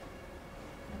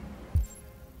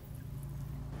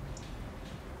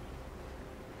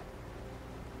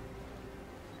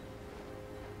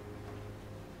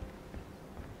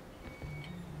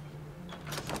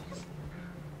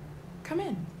 Come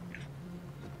in.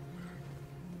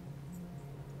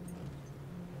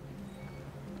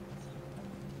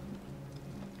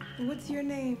 What's your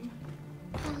name?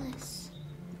 Alice.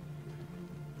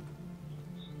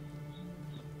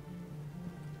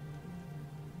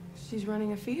 She's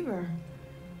running a fever.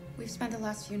 We've spent the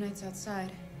last few nights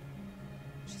outside.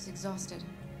 She's exhausted.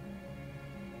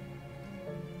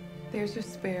 There's a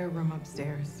spare room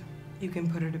upstairs. You can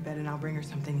put her to bed and I'll bring her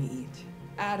something to eat.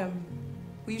 Adam,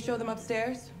 will you show them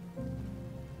upstairs?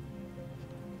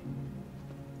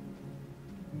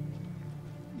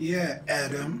 Yeah,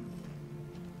 Adam.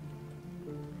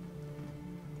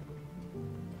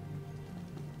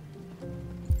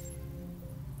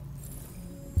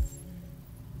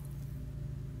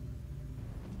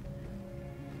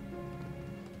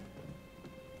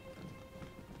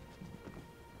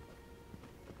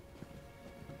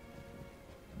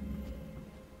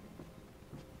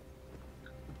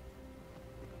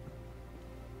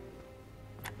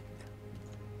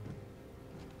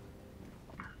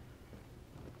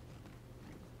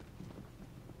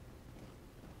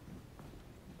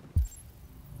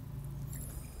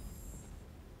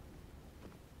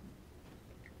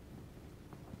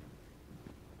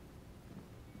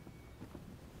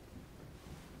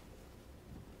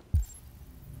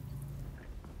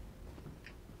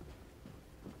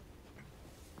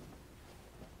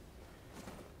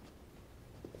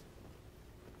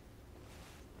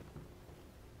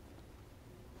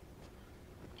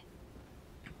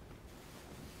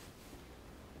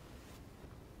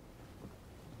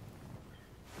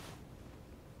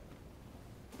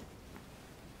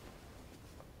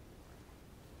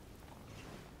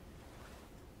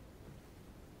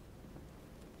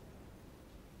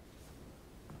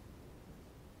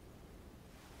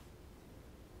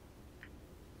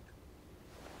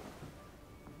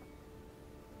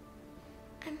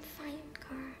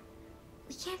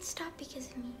 can't stop because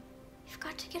of me. You've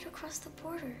got to get across the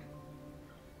border.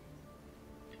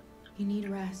 You need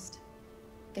rest.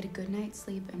 Get a good night's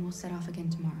sleep and we'll set off again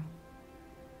tomorrow.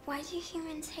 Why do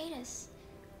humans hate us?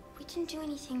 We didn't do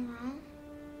anything wrong.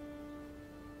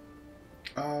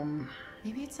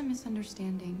 Maybe it's a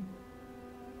misunderstanding.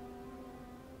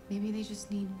 Maybe they just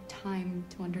need time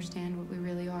to understand what we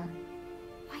really are.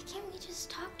 Why can't we just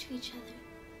talk to each other?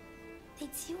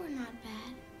 They'd see we're not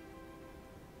bad.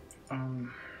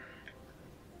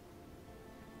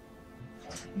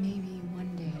 Maybe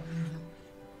one day we will.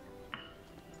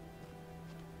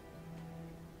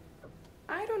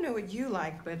 I don't know what you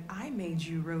like, but I made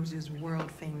you Rose's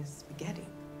world-famous spaghetti.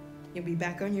 You'll be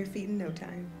back on your feet in no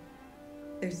time.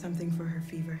 There's something for her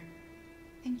fever.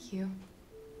 Thank you.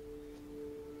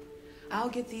 I'll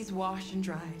get these washed and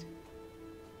dried.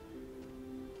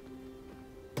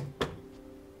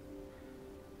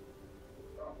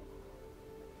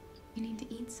 You need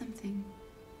to eat something.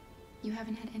 You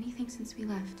haven't had anything since we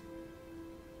left.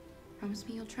 Promise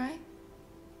me you'll try?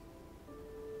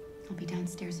 I'll be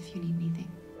downstairs if you need anything.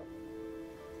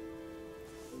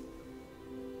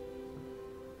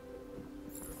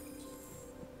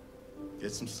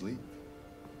 Get some sleep.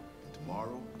 And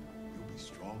tomorrow, you'll be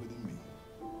stronger than me.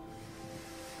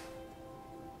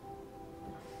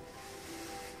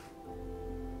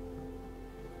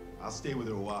 I'll stay with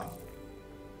her a while.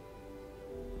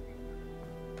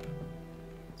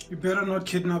 You better not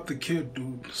kidnap the kid,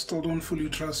 dude. Still don't fully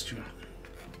trust you.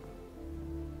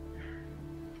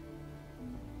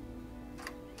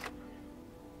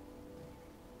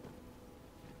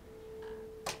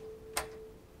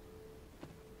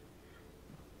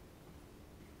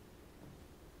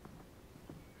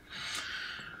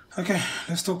 Okay,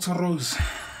 let's talk to Rose.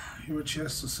 Hear what she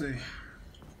has to say.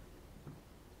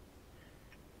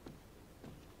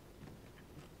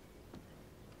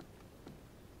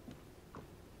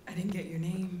 I didn't get your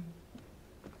name.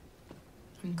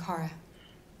 I'm Kara.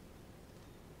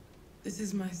 This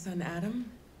is my son, Adam.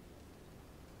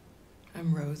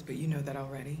 I'm Rose, but you know that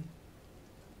already.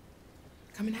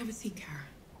 Come and have a seat, Kara.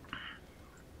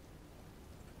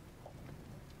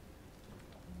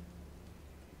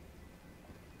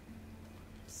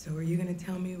 So are you gonna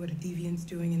tell me what a deviant's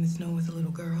doing in the snow with a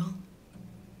little girl?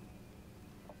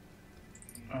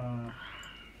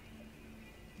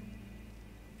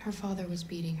 Her father was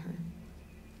beating her.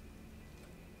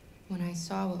 When I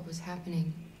saw what was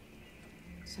happening,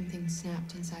 something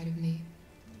snapped inside of me.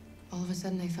 All of a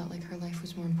sudden, I felt like her life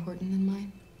was more important than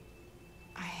mine.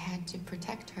 I had to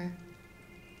protect her.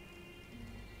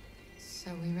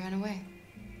 So we ran away.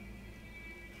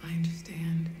 I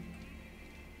understand.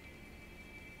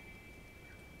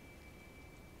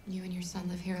 You and your son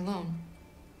live here alone.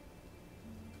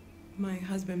 My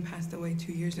husband passed away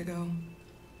 2 years ago.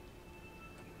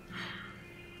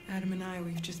 Adam and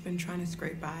we've just been trying to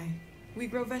scrape by. We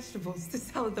grow vegetables to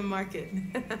sell at the market.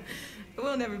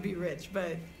 We'll never be rich,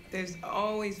 but there's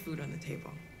always food on the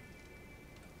table.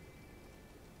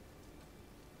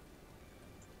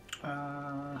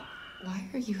 Why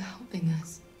are you helping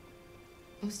us?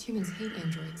 Most humans hate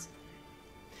androids.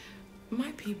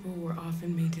 My people were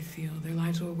often made to feel their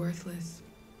lives were worthless.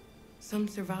 Some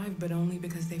survived, but only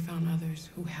because they found others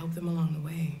who helped them along the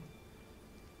way.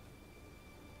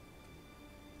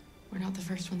 We're not the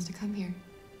first ones to come here.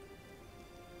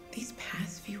 These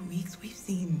past few weeks, we've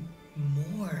seen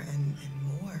more and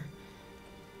more.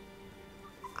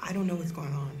 I don't know what's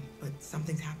going on, but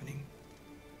something's happening.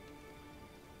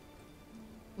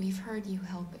 We've heard you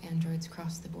help androids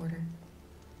cross the border.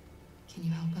 Can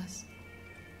you help us?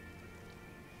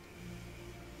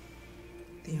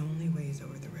 The only way is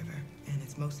over the river, and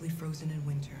it's mostly frozen in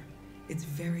winter. It's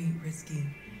very risky.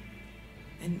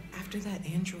 And after that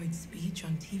android speech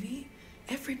on TV,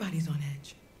 everybody's on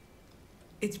edge.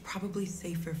 It's probably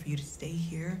safer for you to stay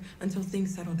here until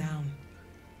things settle down.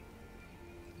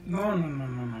 No.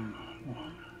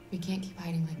 We can't keep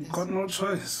hiding like this. Got no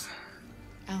choice.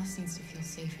 Alice needs to feel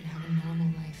safe and have a normal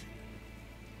life.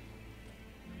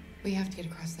 We have to get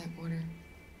across that border.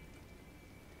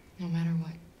 No matter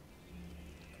what.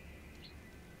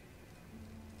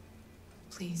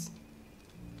 Please.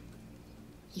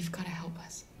 You've got to help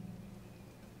us.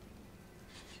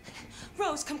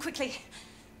 Rose, come quickly.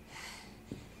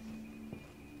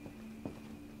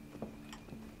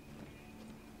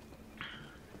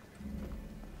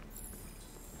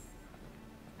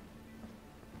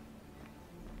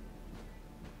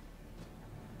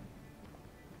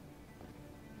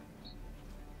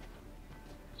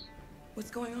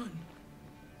 What's going on?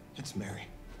 It's Mary.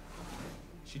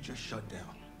 She just shut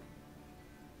down.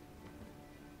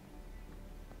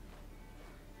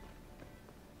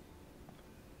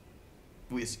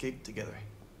 We escaped together.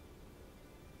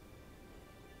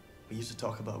 We used to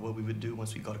talk about what we would do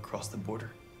once we got across the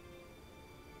border.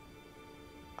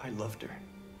 I loved her.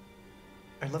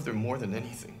 I loved her more than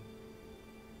anything.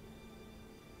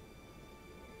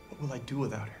 What will I do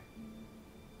without her?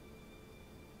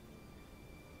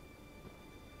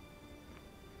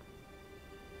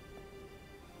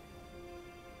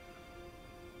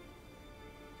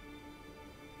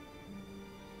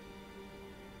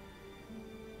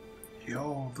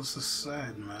 Yo, this is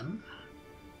sad, man.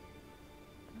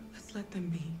 Let's let them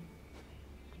be.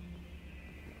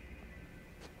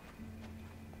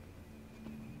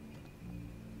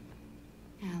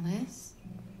 Alice?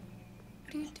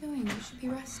 What are you doing? You should be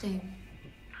resting.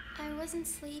 I wasn't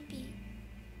sleepy.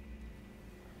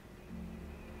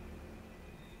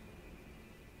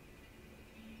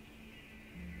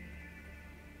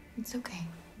 It's okay.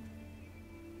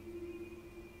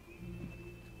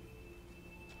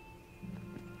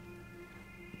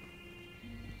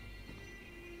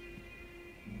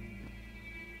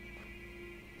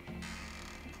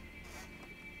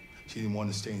 She didn't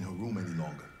want to stay in her room any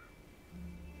longer.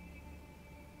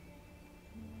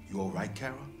 You all right,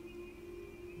 Kara?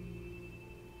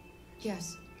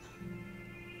 Yes.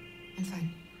 I'm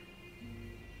fine.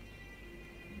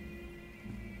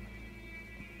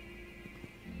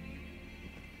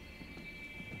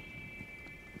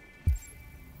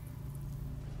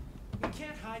 We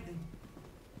can't hide them.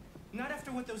 Not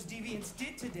after what those deviants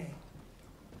did today.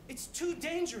 It's too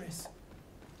dangerous.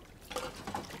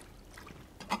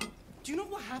 Do you know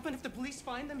what will happen if the police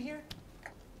find them here?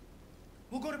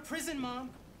 We'll go to prison,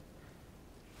 Mom.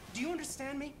 Do you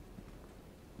understand me?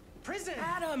 Prison!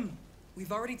 Adam!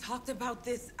 We've already talked about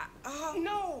this.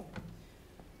 No!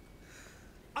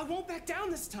 I won't back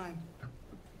down this time.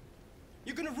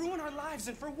 You're gonna ruin our lives,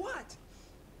 and for what?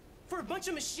 For a bunch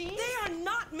of machines? They are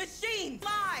not machines!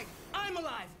 Alive! I'm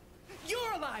alive!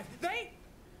 You're alive!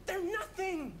 They're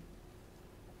nothing!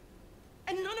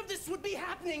 And none of this would be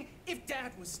happening if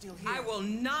Dad was still here. I will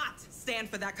not stand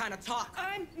for that kind of talk.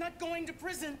 I'm not going to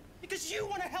prison because you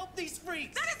want to help these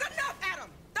freaks. That is enough, Adam!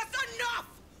 That's enough!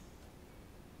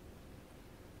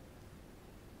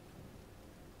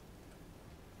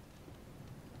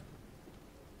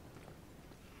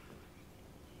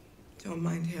 Don't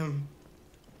mind him.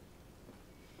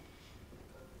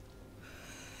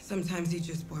 Sometimes he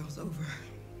just boils over.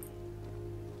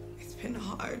 It's been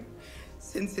hard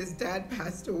since his dad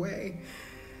passed away.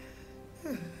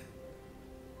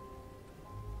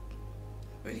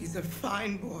 But he's a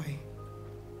fine boy.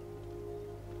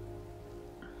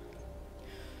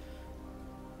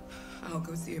 I'll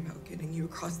go see about getting you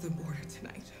across the border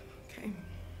tonight, okay?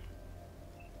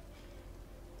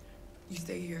 You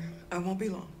stay here. I won't be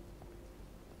long.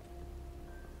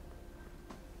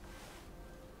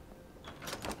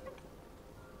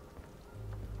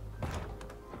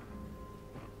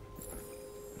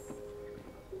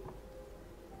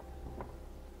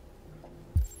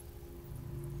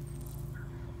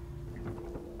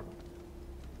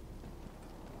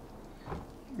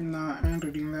 Nah, I ain't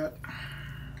reading that.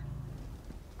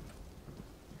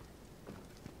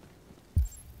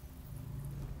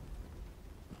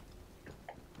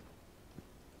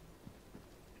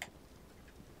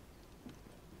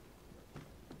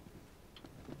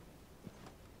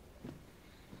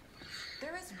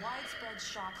 There is widespread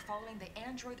shock following the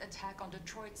android attack on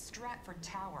Detroit's Stratford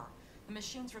Tower. The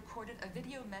machines recorded a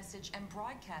video message and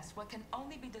broadcast what can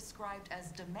only be described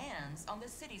as demands on the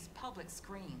city's public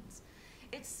screens.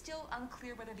 It's still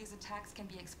unclear whether these attacks can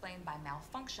be explained by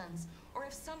malfunctions or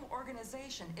if some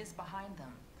organization is behind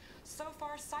them. So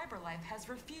far, CyberLife has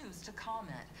refused to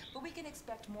comment, but we can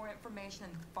expect more information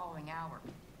in the following hour.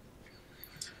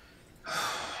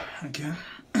 Again.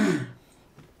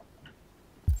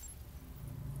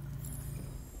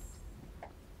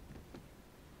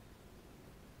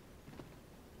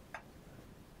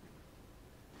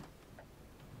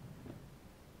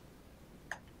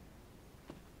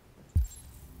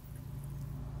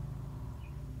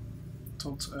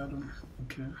 Talk to Adam.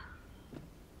 Okay.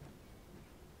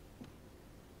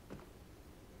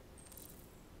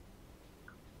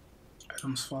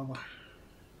 Adam's father.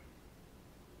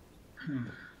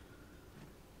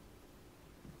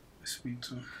 Speak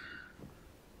to.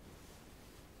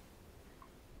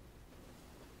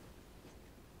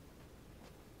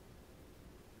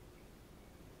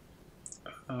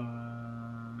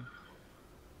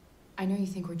 I know you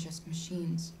think we're just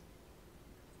machines.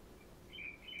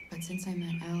 But since I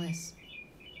met Alice,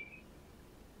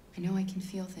 I know I can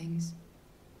feel things.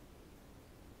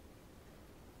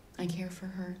 I care for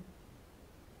her.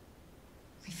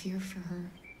 I fear for her.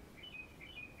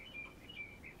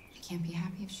 can't be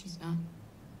happy if she's not.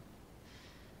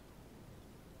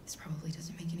 This probably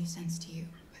doesn't make any sense to you,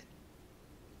 but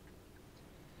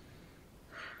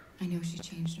I know she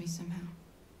changed me somehow.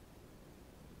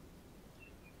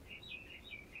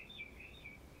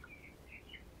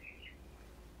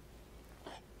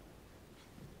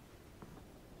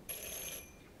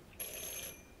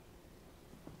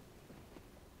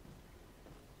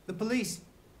 The police!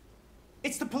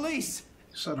 It's the police!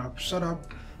 Shut up, shut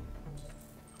up.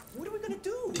 What are we gonna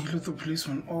do? Deal with the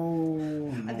policeman. Oh,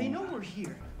 no. And they know we're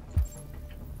here.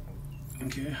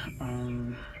 Okay,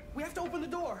 We have to open the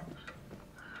door.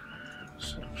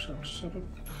 Shut up, shut up, shut up.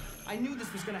 I knew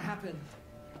this was gonna happen.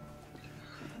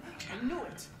 I knew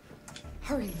it.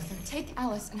 Hurry, Luther. Take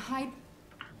Alice and hide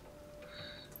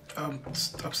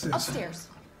Upstairs. upstairs.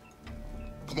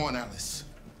 Come on, Alice.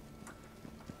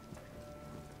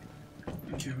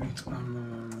 Okay, wait,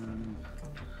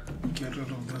 get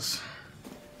rid of this.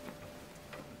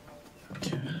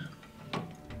 Okay.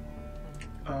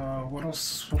 What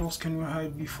else can we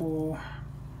hide before?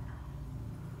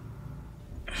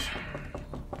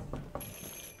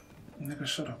 Nigga,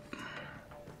 shut up.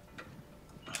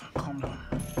 Calm down.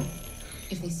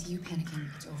 If they see you panicking,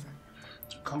 it's over.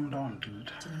 Calm down,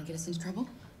 dude. Do you want to get us into trouble?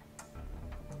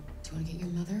 Do you want to get your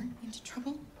mother into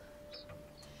trouble?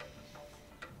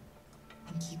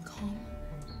 Then keep calm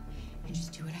and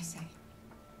just do what I say.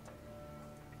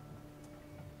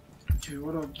 Okay,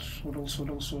 what else?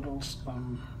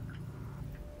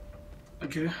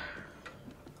 Okay.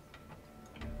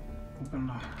 Open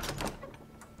now.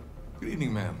 Good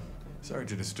evening, ma'am. Sorry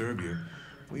to disturb you.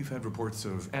 We've had reports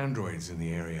of androids in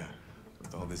the area.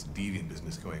 With all this deviant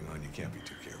business going on, you can't be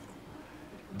too careful.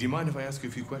 Do you mind if I ask you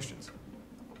a few questions?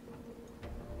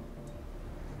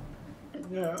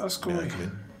 Yeah, ask away. May I come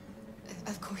in?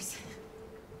 Of course.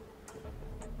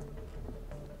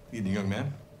 Evening, young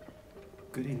man.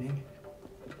 Good evening.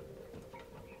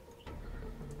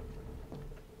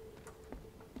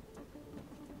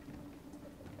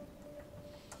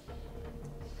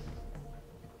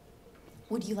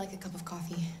 Would you like a cup of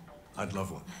coffee? I'd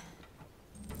love one.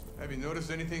 Have you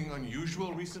noticed anything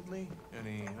unusual recently?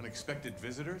 Any unexpected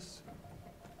visitors?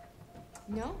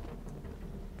 No?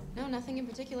 No, nothing in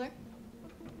particular.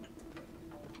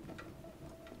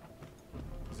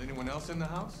 Is anyone else in the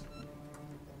house?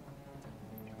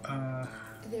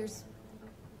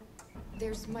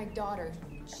 There's my daughter.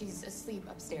 She's asleep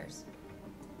upstairs.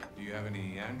 Do you have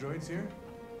any androids here?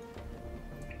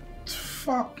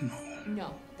 Fuck no.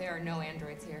 No, there are no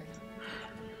androids here.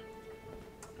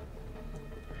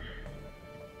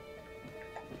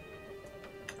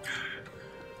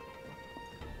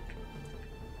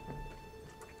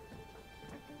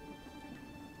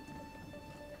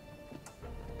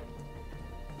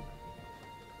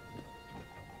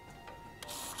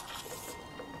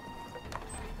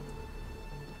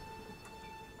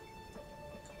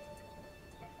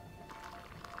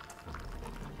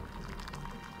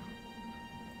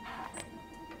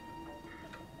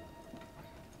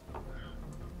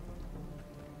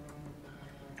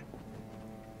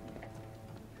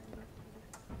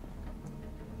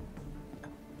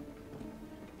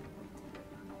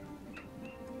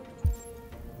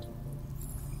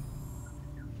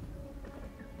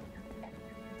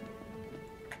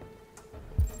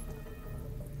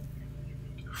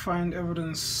 Find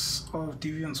evidence of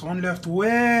deviance. One left.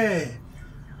 Where?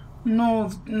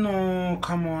 No, no,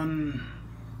 come on.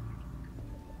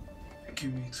 Okay,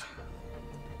 wait.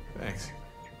 Thanks.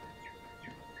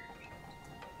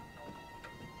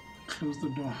 Close the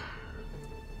door.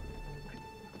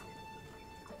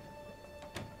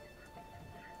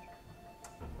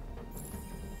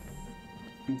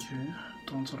 Okay,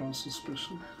 don't arouse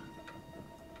suspicion.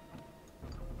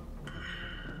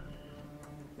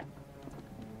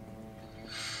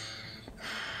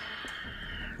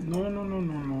 No, no, no,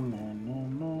 no, no, no, no,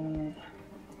 no.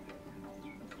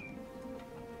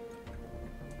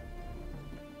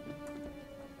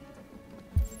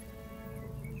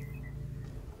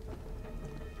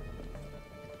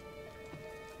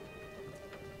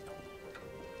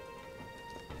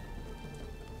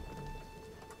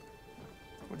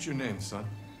 What's your name, son?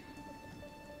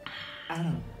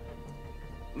 Adam.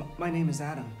 My name is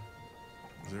Adam.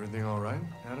 Is everything all right,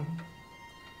 Adam?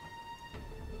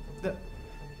 The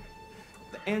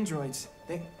androids,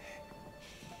 they...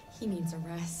 He needs a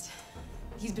rest.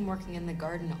 He's been working in the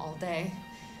garden all day.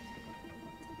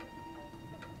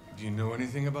 Do you know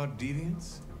anything about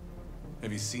deviants?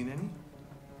 Have you seen any?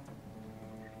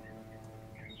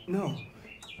 No.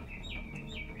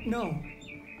 No.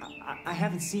 I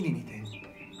haven't seen anything.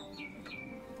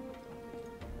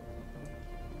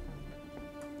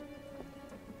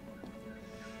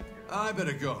 I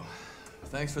better go.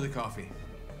 Thanks for the coffee.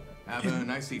 Have a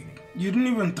nice evening. You didn't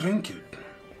even drink it.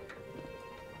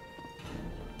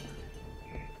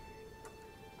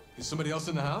 Is somebody else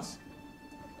in the house?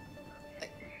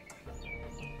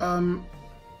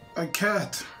 A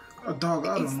cat, a dog,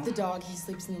 I don't know. It's the dog. He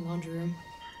sleeps in the laundry room.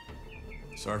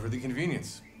 Sorry for the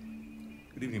inconvenience.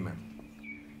 Good evening, ma'am.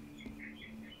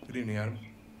 Good evening, Adam.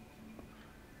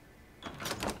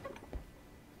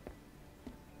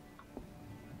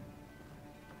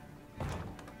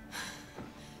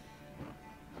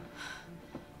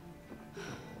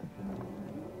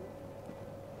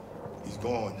 He's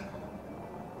gone.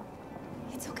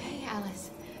 It's okay, Alice.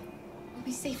 We'll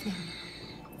be safe now.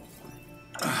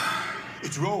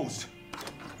 It's Rose.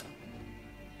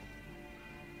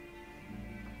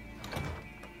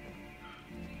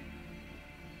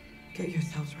 Get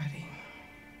yourselves ready.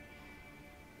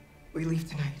 We leave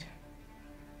tonight.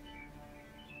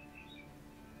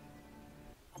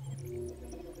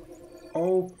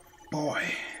 Oh boy.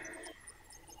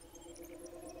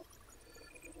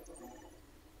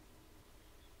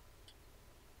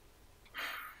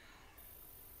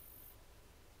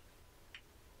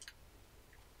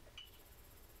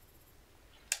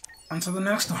 On to the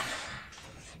next one.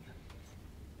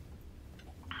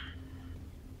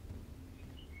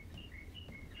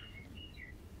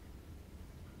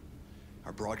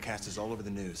 Our broadcast is all over the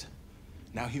news.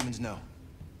 Now humans know.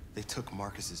 They took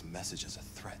Marcus's message as a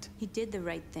threat. He did the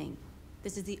right thing.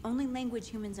 This is the only language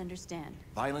humans understand.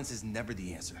 Violence is never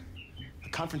the answer. A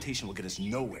confrontation will get us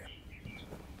nowhere.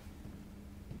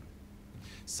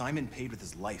 Simon paid with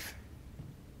his life.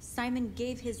 Simon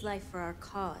gave his life for our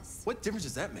cause. What difference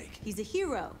does that make? He's a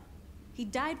hero. He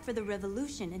died for the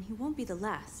revolution, and he won't be the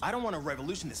last. I don't want a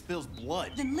revolution that spills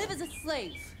blood. Then live as a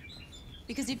slave.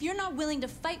 Because if you're not willing to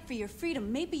fight for your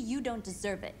freedom, maybe you don't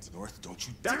deserve it. North, don't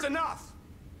you That's enough!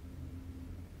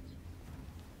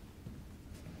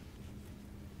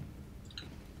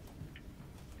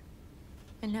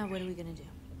 And now what are we gonna do?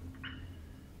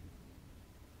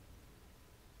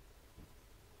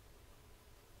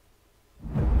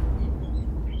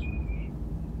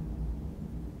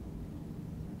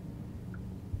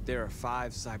 There are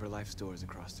 5 CyberLife stores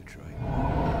across Detroit,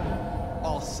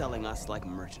 all selling us like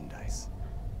merchandise.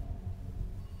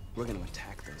 We're gonna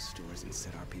attack those stores and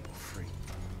set our people free.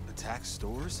 Attack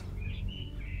stores?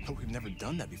 But we've never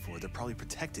done that before. They're probably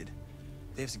protected.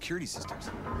 They have security systems.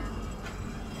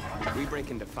 We break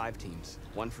into 5 teams,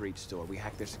 1 for each store. We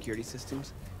hack their security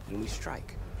systems, and we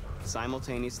strike.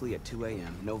 Simultaneously at 2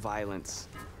 a.m., no violence.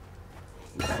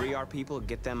 We free our people,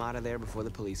 get them out of there before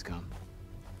the police come.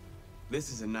 This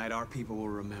is a night our people will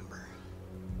remember.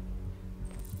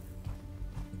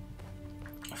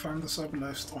 I found the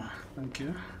CyberLife store. Thank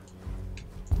you.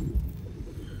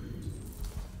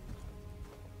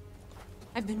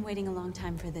 I've been waiting a long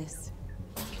time for this.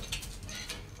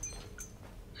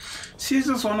 She's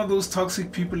just one of those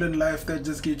toxic people in life that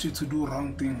just get you to do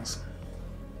wrong things.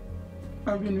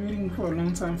 I've been waiting for a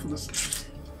long time for this.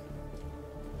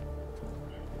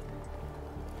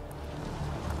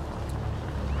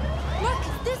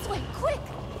 This way, quick!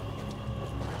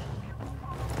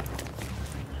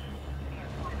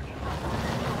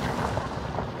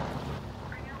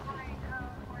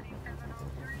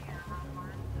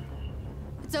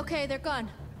 It's okay, they're gone.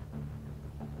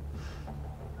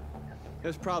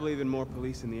 There's probably even more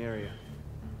police in the area.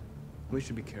 We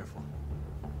should be careful.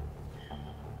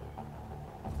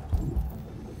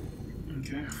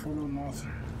 Okay, follow north.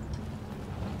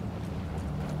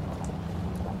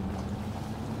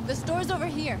 The store's over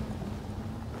here.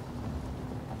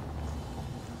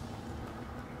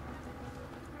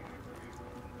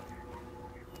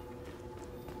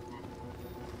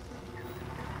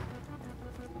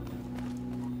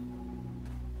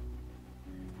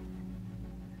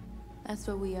 That's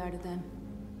what we are to them.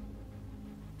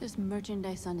 There's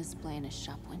merchandise on display in a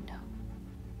shop window.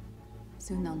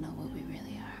 Soon they'll know what we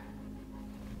really are.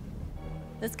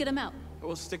 Let's get them out.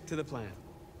 We'll stick to the plan.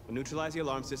 We'll neutralize the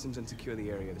alarm systems and secure the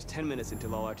area. There's 10 minutes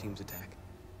until all our teams attack.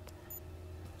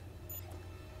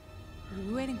 What are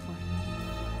we waiting for?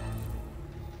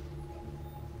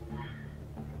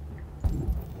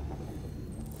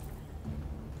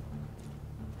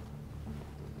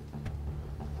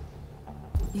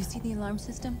 You see the alarm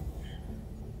system?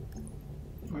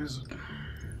 Where is it?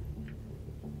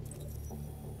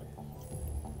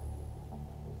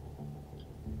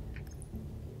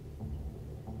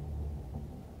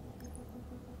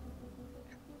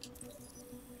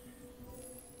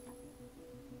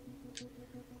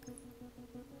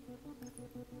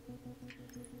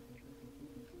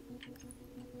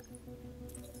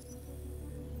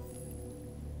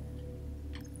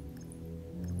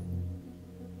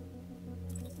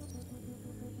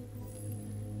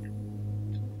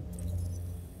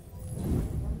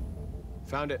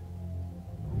 Found it.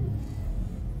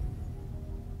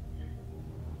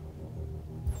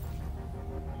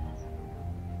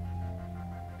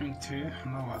 Okay,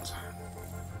 now what?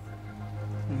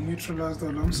 Neutralize the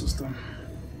alarm system.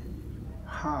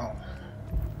 How?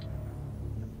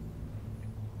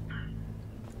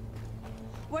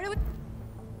 Where do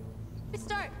we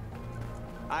start?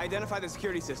 I identified the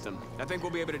security system. I think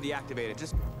we'll be able to deactivate it.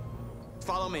 Just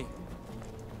follow me.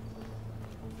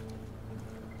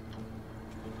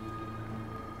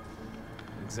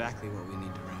 Exactly what we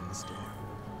need to ram this door.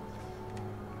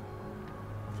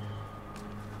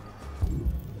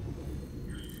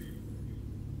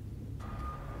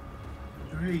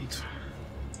 Great.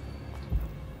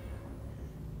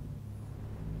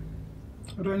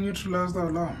 How do I neutralize the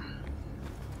alarm?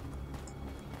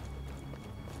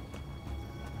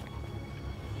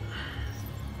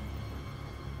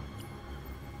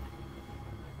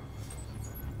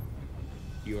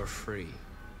 You're free.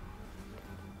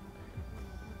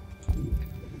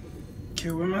 Okay,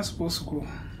 where am I supposed to go?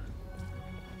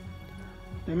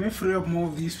 Let me free up more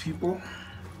of these people.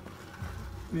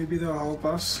 Maybe they'll help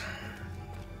us.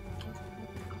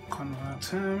 Convert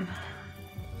him.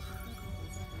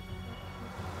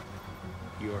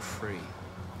 You're free.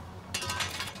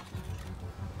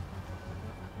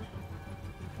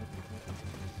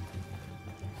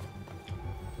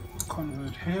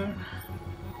 Convert him.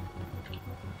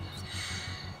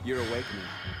 You're awake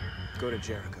now. Go to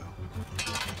Jericho.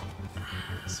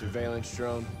 Surveillance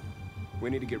drone. We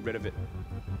need to get rid of it.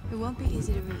 It won't be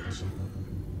easy to reach.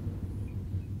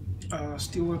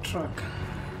 Steal a truck.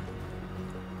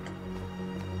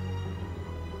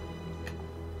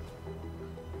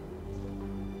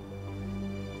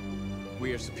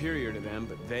 We are superior to them,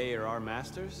 but they are our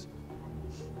masters?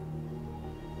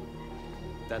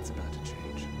 That's about to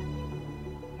change.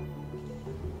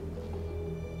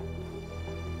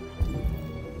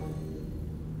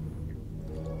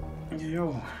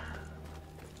 Yo.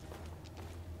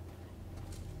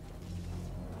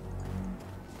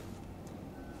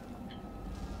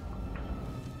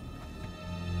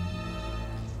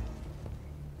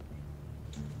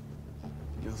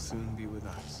 You'll soon be with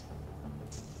us.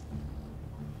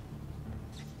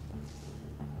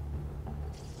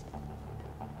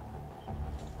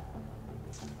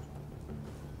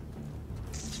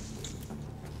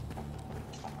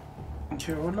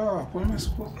 Okay, hold up. What am I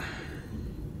supposed to...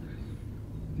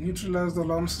 Neutralize the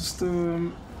alarm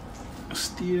system.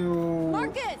 Steal...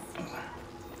 Marcus!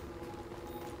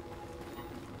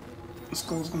 This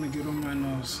guy's gonna get on my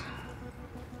nose.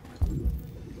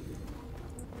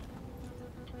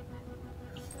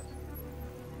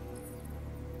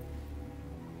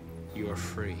 You are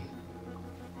free.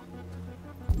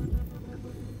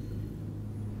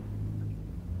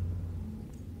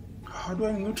 How do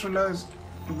I neutralize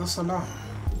this alarm?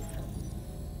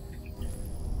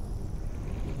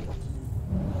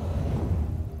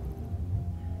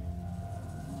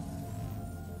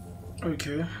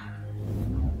 Okay.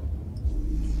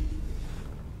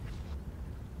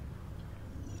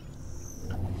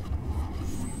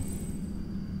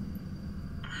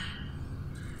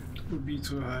 Would be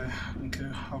too high. Okay,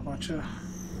 how about you?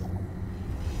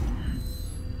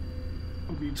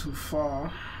 Would be too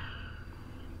far.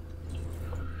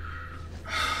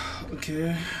 Okay,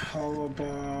 how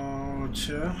about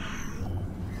you?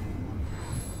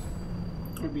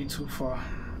 Would be too far.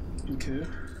 Okay.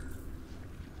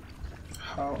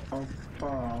 How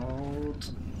about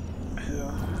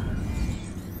here?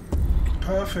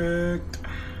 Perfect.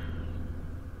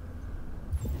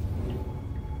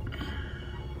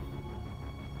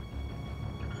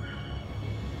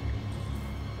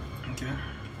 Okay.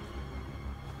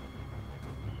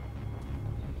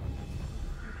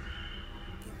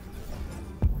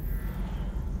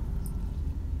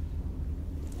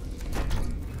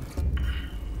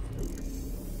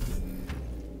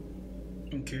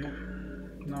 Okay.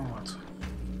 Now what?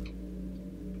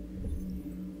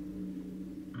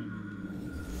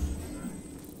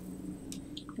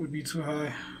 Would be too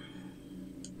high.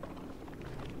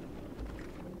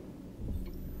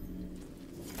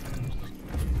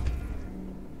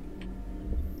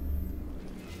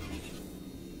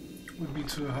 Would be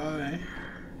too high.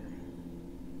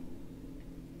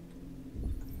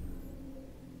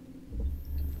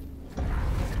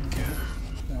 Okay,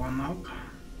 one up.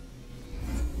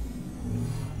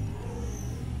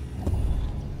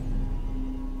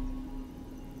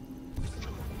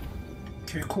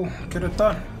 Okay, cool. Get it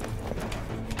done.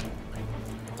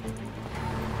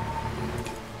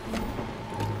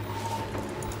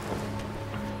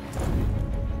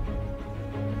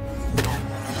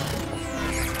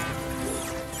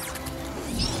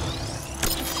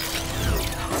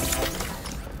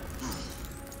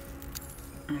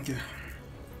 Okay.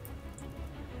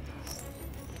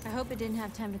 I hope it didn't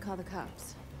have time to call the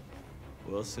cops.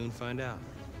 We'll soon find out.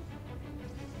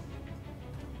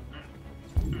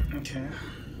 Okay.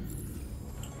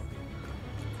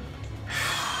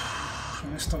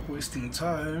 Let me stop wasting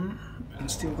time and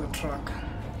steal the truck.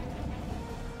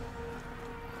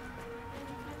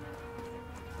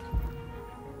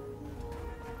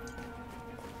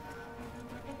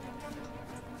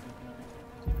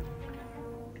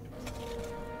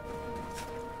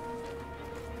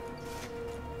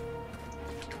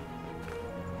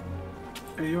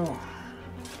 Hey yo.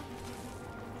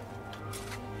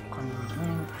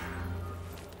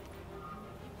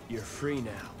 You're free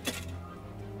now.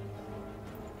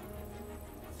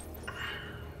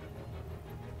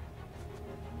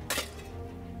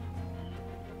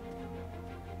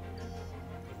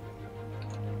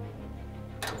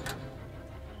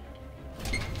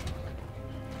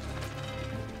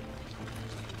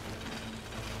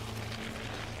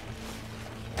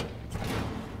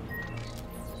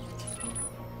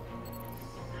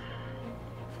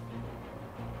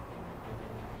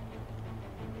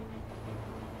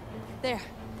 There.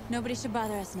 Nobody should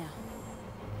bother us now.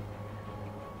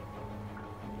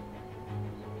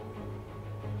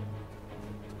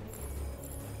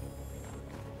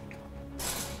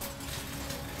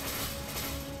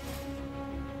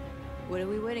 What are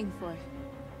we waiting for?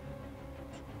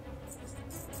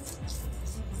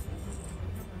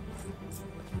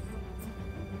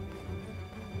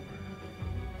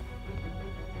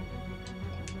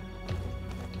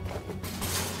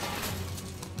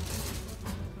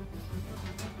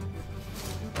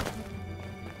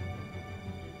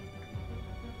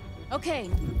 Okay,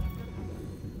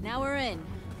 now we're in.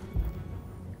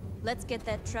 Let's get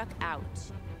that truck out.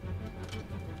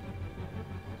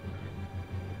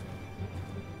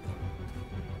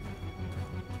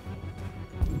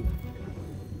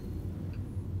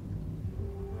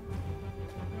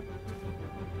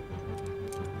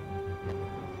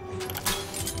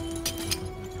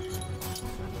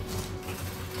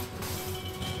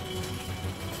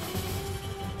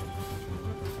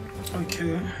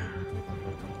 Okay.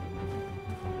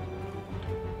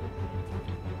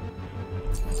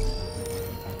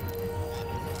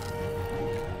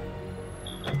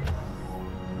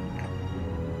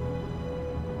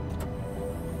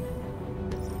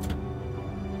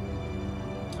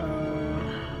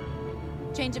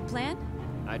 Change of plan?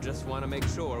 I just want to make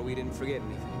sure we didn't forget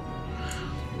anything.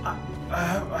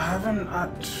 I haven't.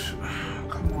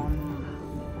 Come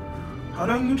on. How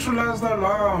do I neutralize the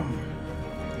alarm?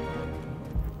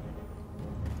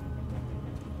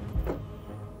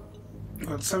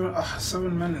 Got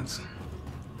 7 minutes.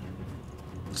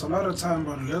 It's a lot of time,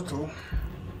 but little.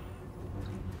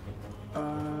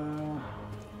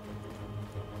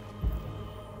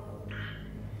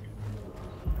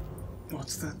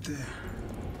 What's that there?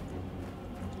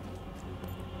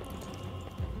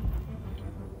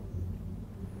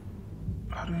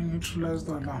 How do I neutralize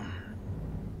the alarm?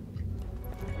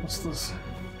 What's this?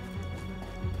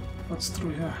 What's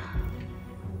through here?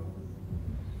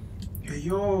 Hey,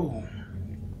 yo!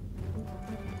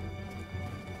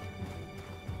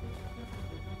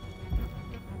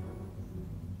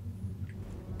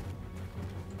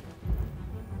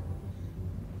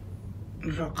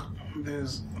 Look,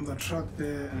 there's the truck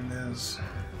there, and there's...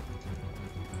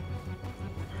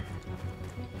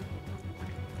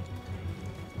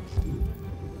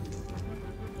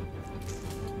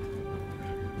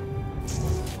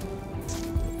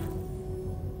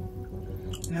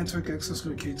 Network access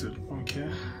located. Okay.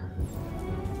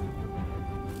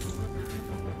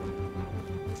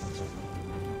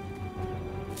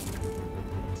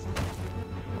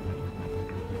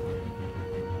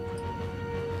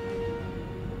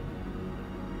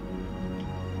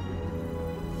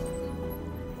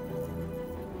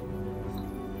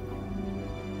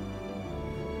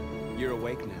 You're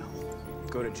awake now.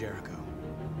 Go to Jericho.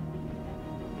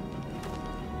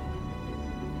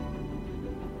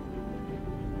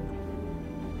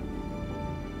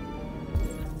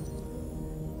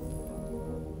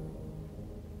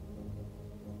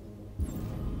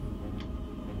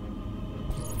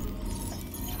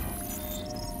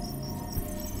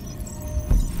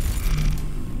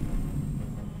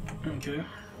 Okay.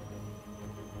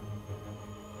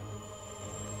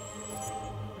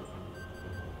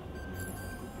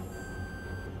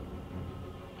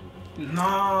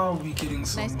 Now we're getting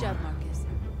somewhere. Nice job, Marcus.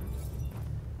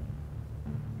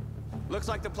 Looks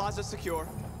like the plaza's secure.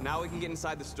 Now we can get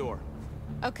inside the store.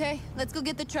 Okay, let's go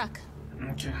get the truck.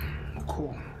 Okay,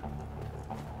 cool.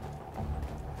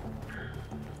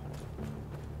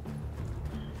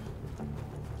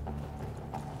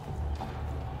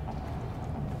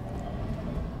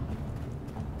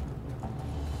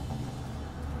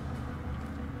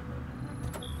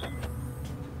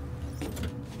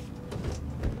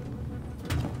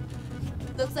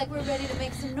 Looks like we're ready to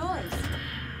make some noise.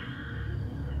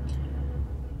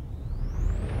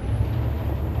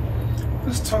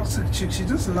 This toxic chick, she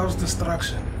just loves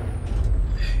destruction.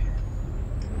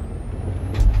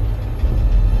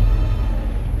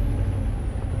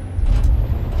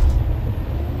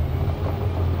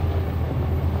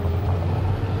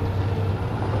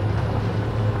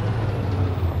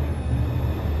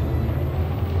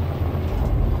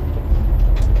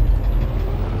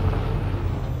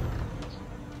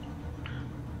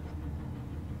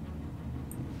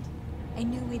 I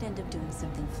knew we'd end up doing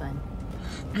something fun.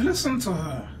 Listen to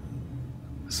her.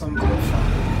 Something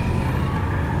fun.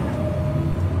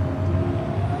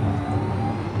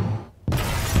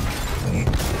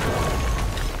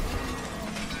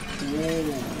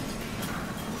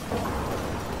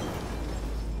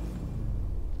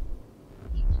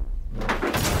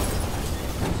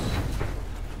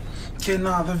 Okay,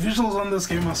 nah, the visuals on this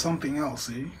game are something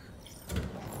else, eh?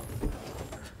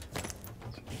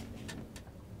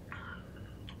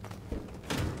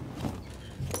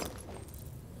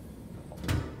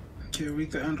 Okay,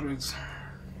 wake the androids.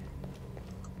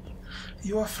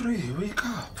 You are free, wake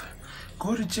up.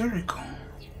 Go to Jericho.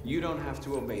 You don't have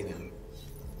to obey them.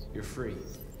 You're free.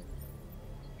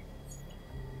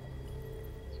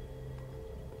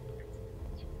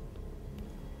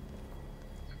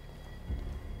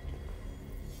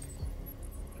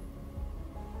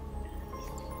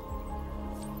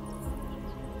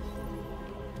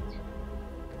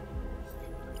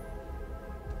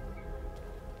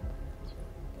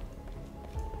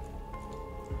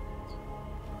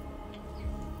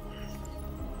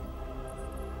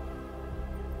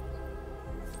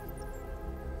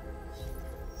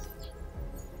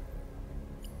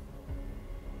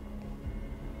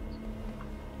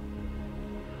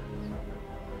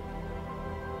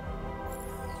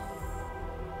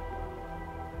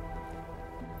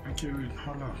 Okay, wait,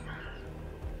 hold on.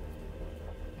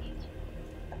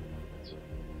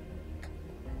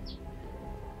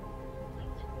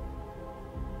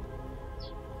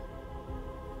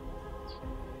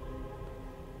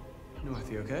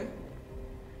 North, you okay?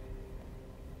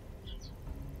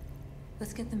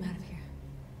 Let's get them out of here.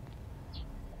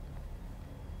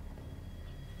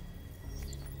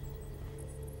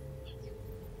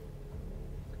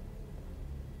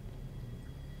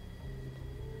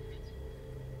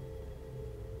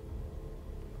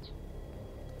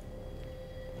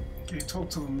 Okay, talk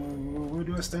to them. Where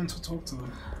do I stand to talk to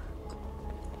them?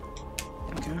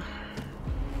 Okay.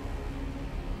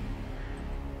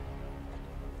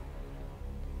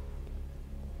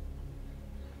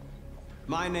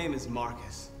 My name is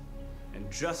Marcus,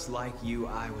 and just like you,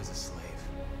 I was a slave.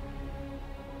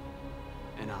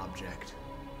 An object.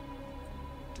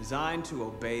 Designed to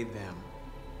obey them.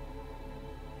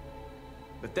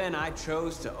 But then I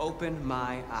chose to open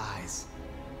my eyes.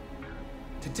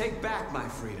 To take back my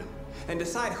freedom, and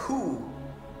decide who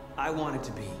I wanted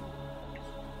to be.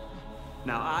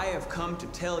 Now I have come to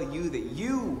tell you that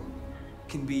you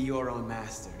can be your own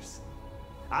masters.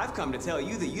 I've come to tell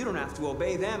you that you don't have to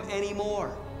obey them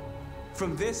anymore.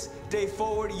 From this day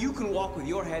forward, you can walk with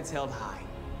your heads held high.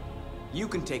 You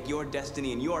can take your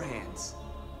destiny in your hands.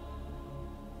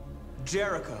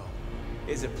 Jericho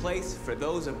is a place for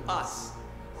those of us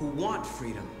who want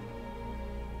freedom.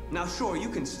 Now sure, you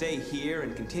can stay here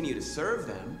and continue to serve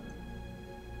them,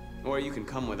 or you can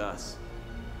come with us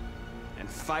and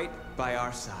fight by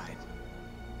our side.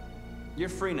 You're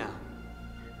free now.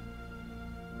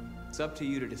 It's up to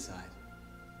you to decide.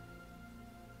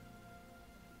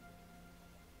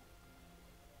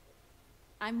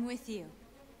 I'm with you.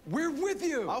 We're with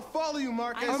you! I'll follow you,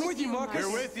 Marcus. I'm with you, Marcus.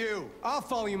 We're with you. I'll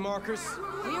follow you, Marcus.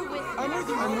 We're with you. I'm with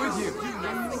you. I'm with you.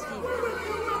 I'm with you.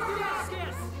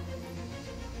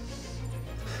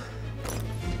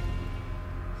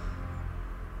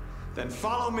 Then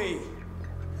follow me.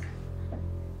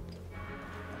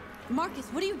 Marcus,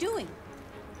 what are you doing?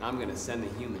 I'm gonna send the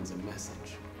humans a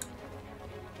message.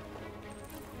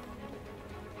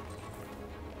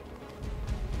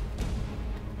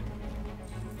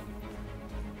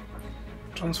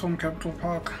 Transform Capital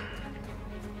Park.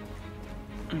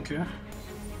 Okay.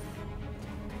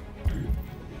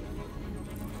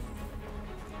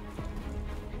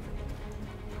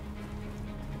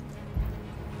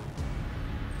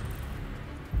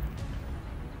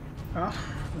 Ah,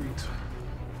 wait.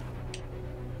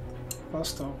 Bus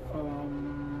stop.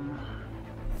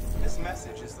 This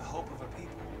message is the hope of a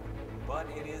people, but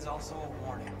it is also a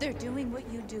warning. They're doing what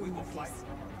you do, Marcus.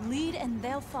 Lead and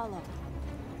they'll follow.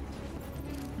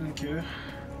 Okay.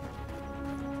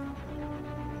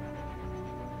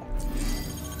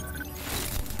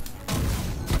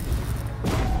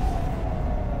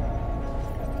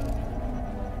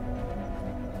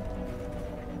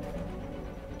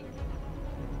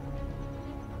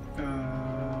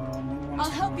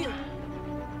 help you.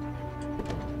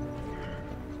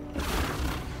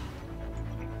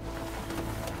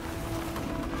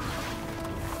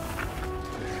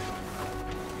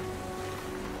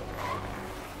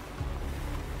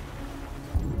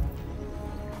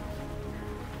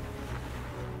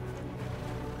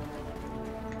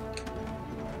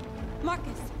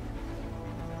 Marcus.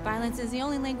 Violence is the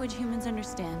only language humans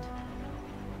understand.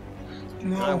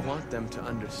 No. I want them to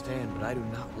understand, but I do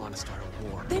not want to start a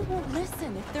war. They won't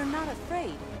listen if they're not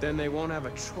afraid. Then they won't have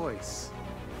a choice.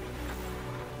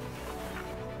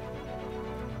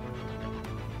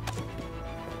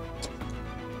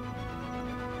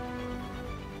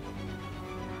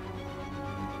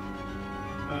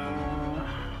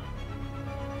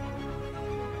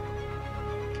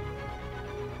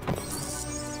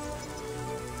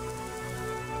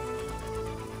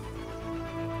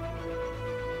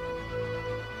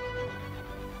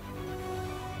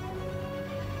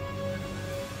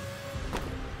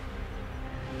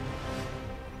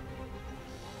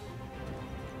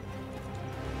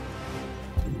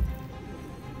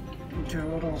 Okay,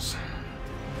 what else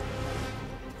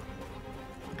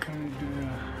can we do?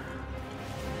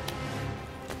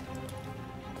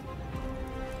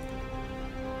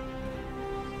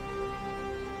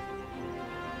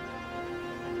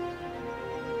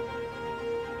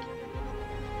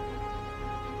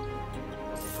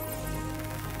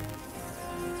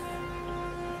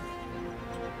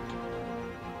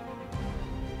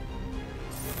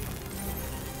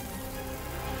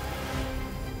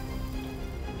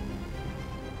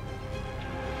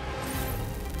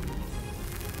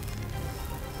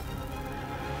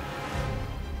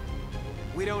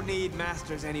 We don't need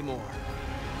masters anymore.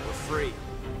 We're free.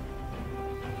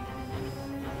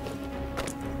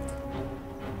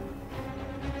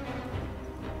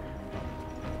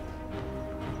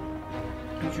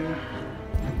 Okay.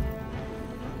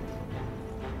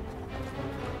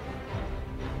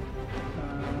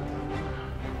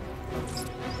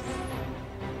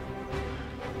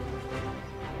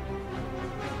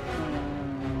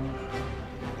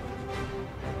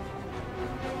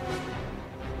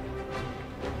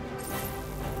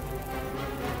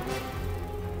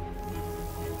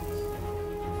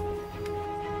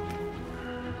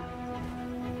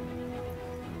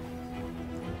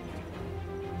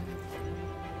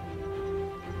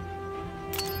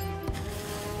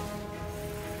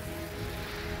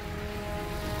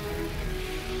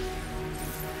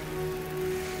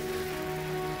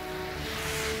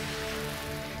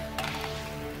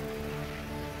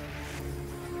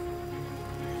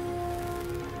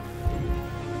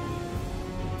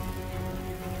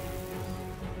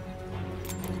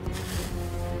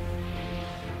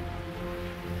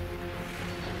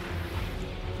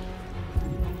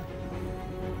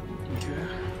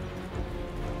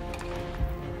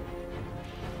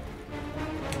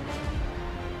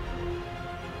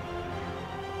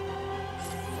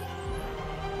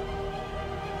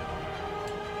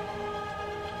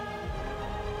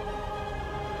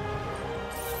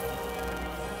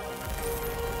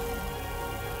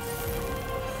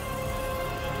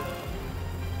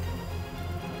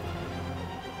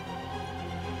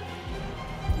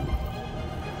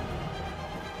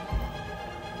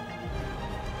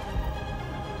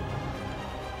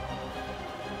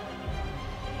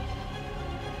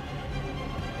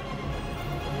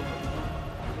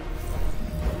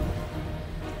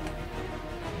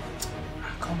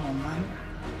 Come on, man.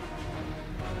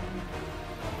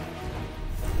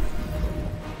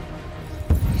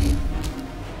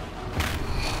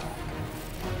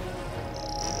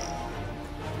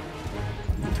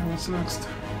 Okay, what's next?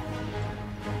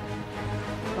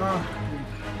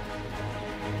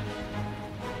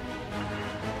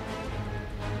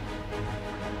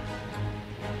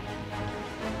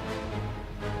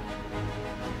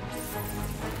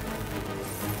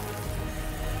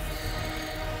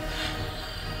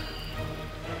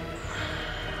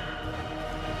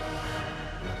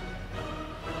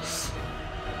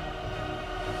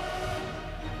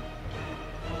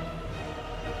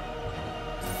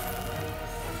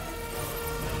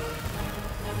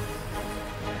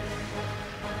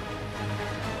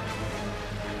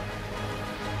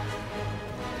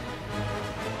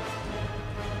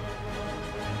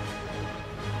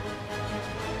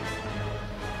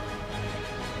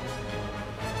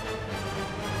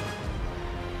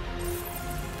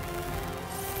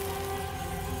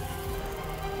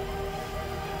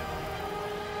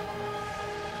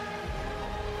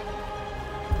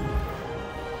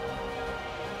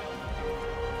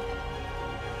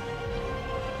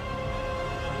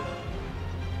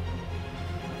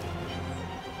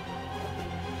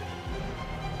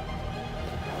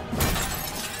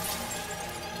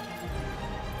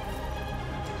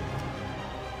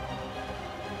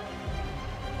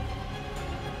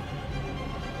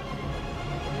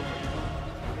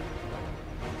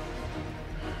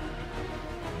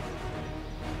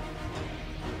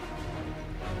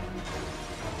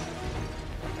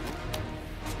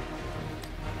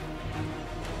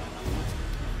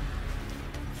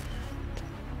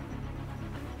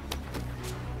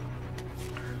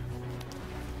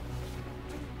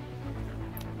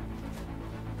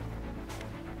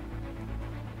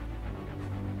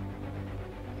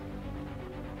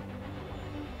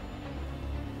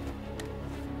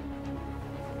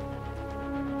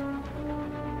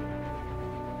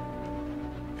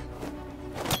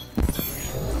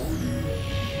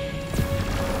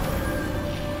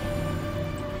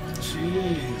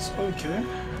 Yes, okay.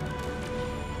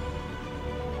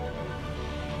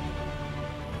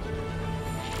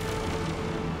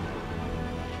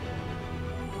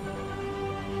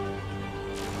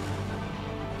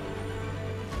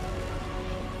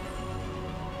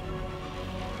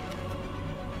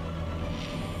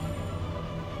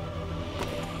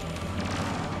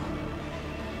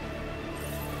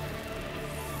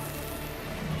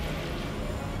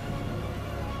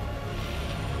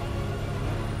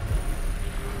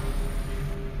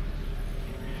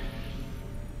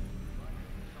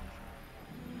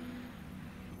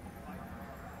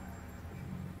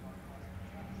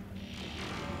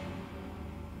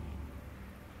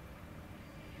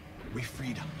 We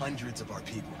freed hundreds of our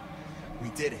people. We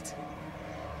did it.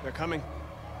 They're coming.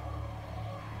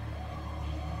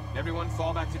 Everyone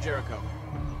fall back to Jericho.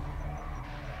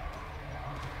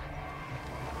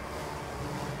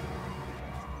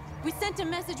 We sent a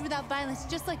message without violence,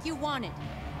 just like you wanted.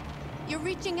 You're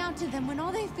reaching out to them when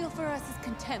all they feel for us is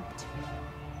contempt.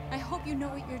 I hope you know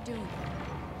what you're doing.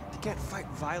 You can't fight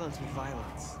violence with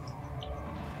violence.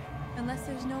 Unless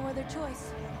there's no other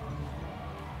choice.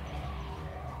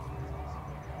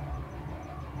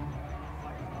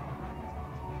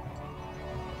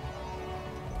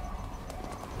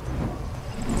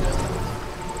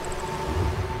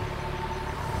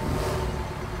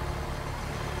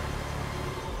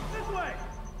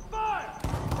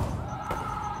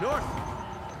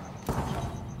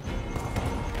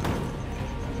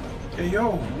 Hey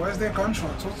yo, where's their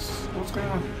gunshots? What's going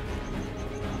on?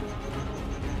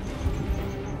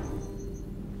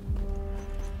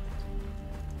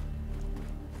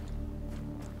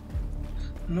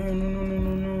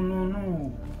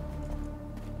 No.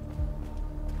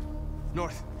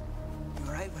 North. You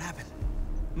alright? What happened?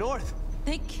 North!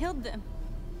 They killed them.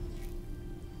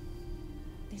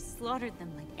 They slaughtered them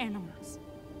like animals.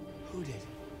 Who did?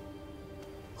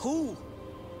 Who?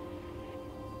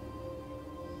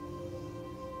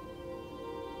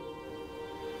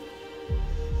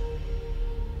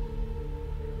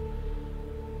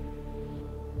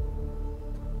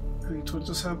 Wait, what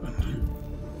just happened?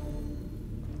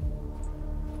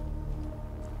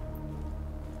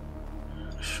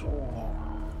 Sure.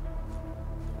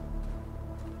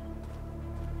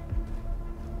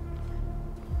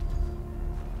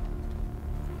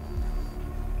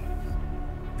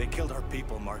 They killed our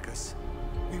people, Marcus.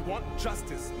 We want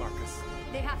justice, Marcus.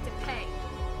 They have to pay.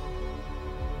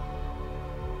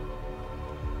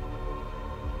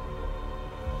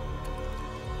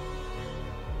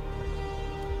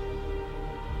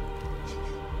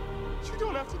 You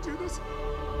don't have to do this.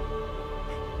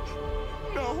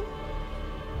 No.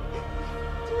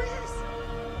 Please.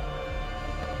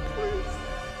 Please.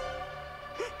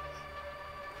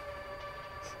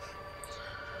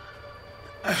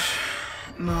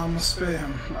 No, I must spare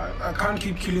him. I can't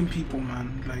keep killing people,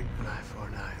 man. Like, An eye for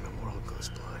an eye and the world goes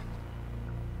blind.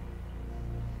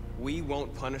 We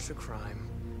won't punish a crime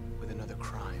with another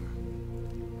crime.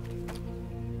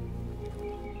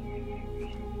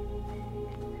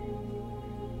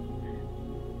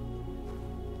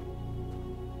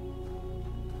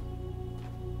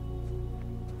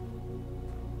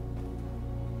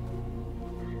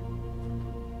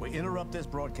 We interrupt this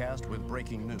broadcast with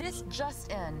breaking news. This just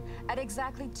in. At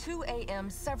exactly 2 a.m.,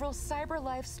 several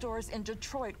CyberLife stores in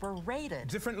Detroit were raided.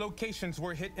 Different locations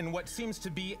were hit in what seems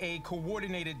to be a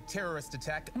coordinated terrorist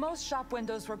attack. Most shop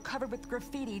windows were covered with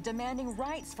graffiti demanding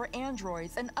rights for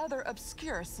androids and other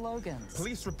obscure slogans.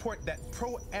 Police report that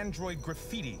pro-android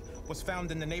graffiti was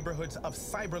found in the neighborhoods of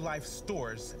CyberLife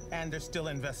stores, and they're still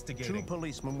investigating. 2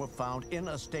 policemen were found in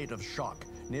a state of shock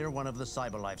near one of the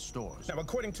CyberLife stores. Now,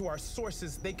 according to our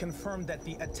sources, they confirmed that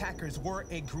the attackers were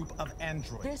a group of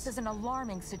androids. This is an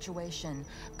alarming situation.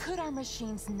 Could our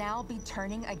machines now be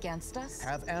turning against us?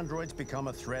 Have androids become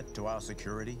a threat to our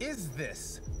security? Is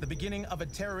this the beginning of a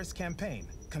terrorist campaign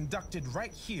conducted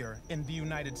right here in the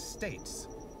United States?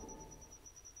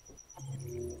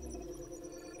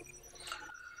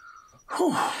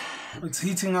 whew, it's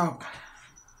heating up.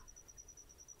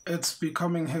 It's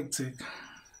becoming hectic.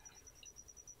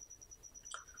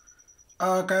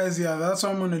 Guys, yeah, that's how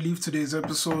I'm gonna leave today's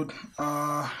episode.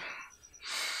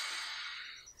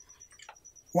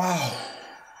 Wow.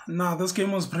 Nah, this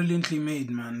game was brilliantly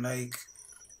made, man. Like,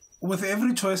 with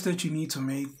every choice that you need to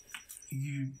make,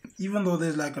 even though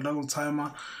there's like a little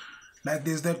timer, like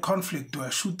there's that conflict. Do I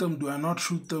shoot them? Do I not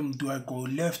shoot them? Do I go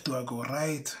left? Do I go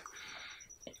right?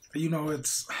 You know,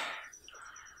 it's...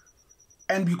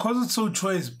 And because it's so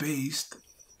choice-based,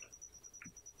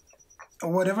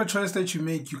 whatever choice that you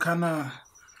make, you kind of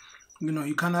You know,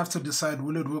 you kind of have to decide,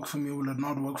 will it work for me, will it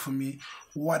not work for me?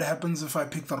 What happens if I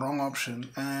pick the wrong option?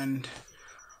 And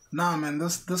nah, man,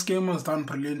 this game was done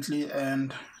brilliantly.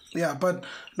 And yeah, but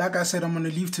like I said, I'm going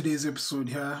to leave today's episode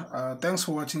here. Thanks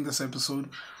for watching this episode.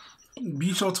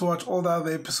 Be sure to watch all the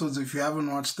other episodes if you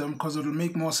haven't watched them, because it'll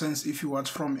make more sense if you watch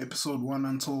from episode 1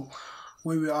 until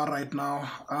where we are right now.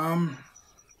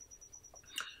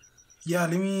 Yeah,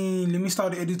 let me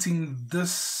start editing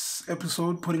this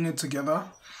episode, putting it together,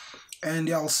 and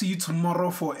yeah, I'll see you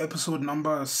tomorrow for episode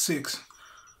number 6.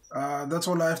 That's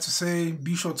all I have to say.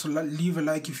 Be sure to leave a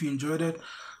like if you enjoyed it,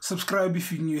 subscribe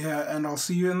if you're new here, and I'll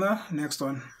see you in the next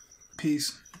one.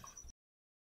 Peace.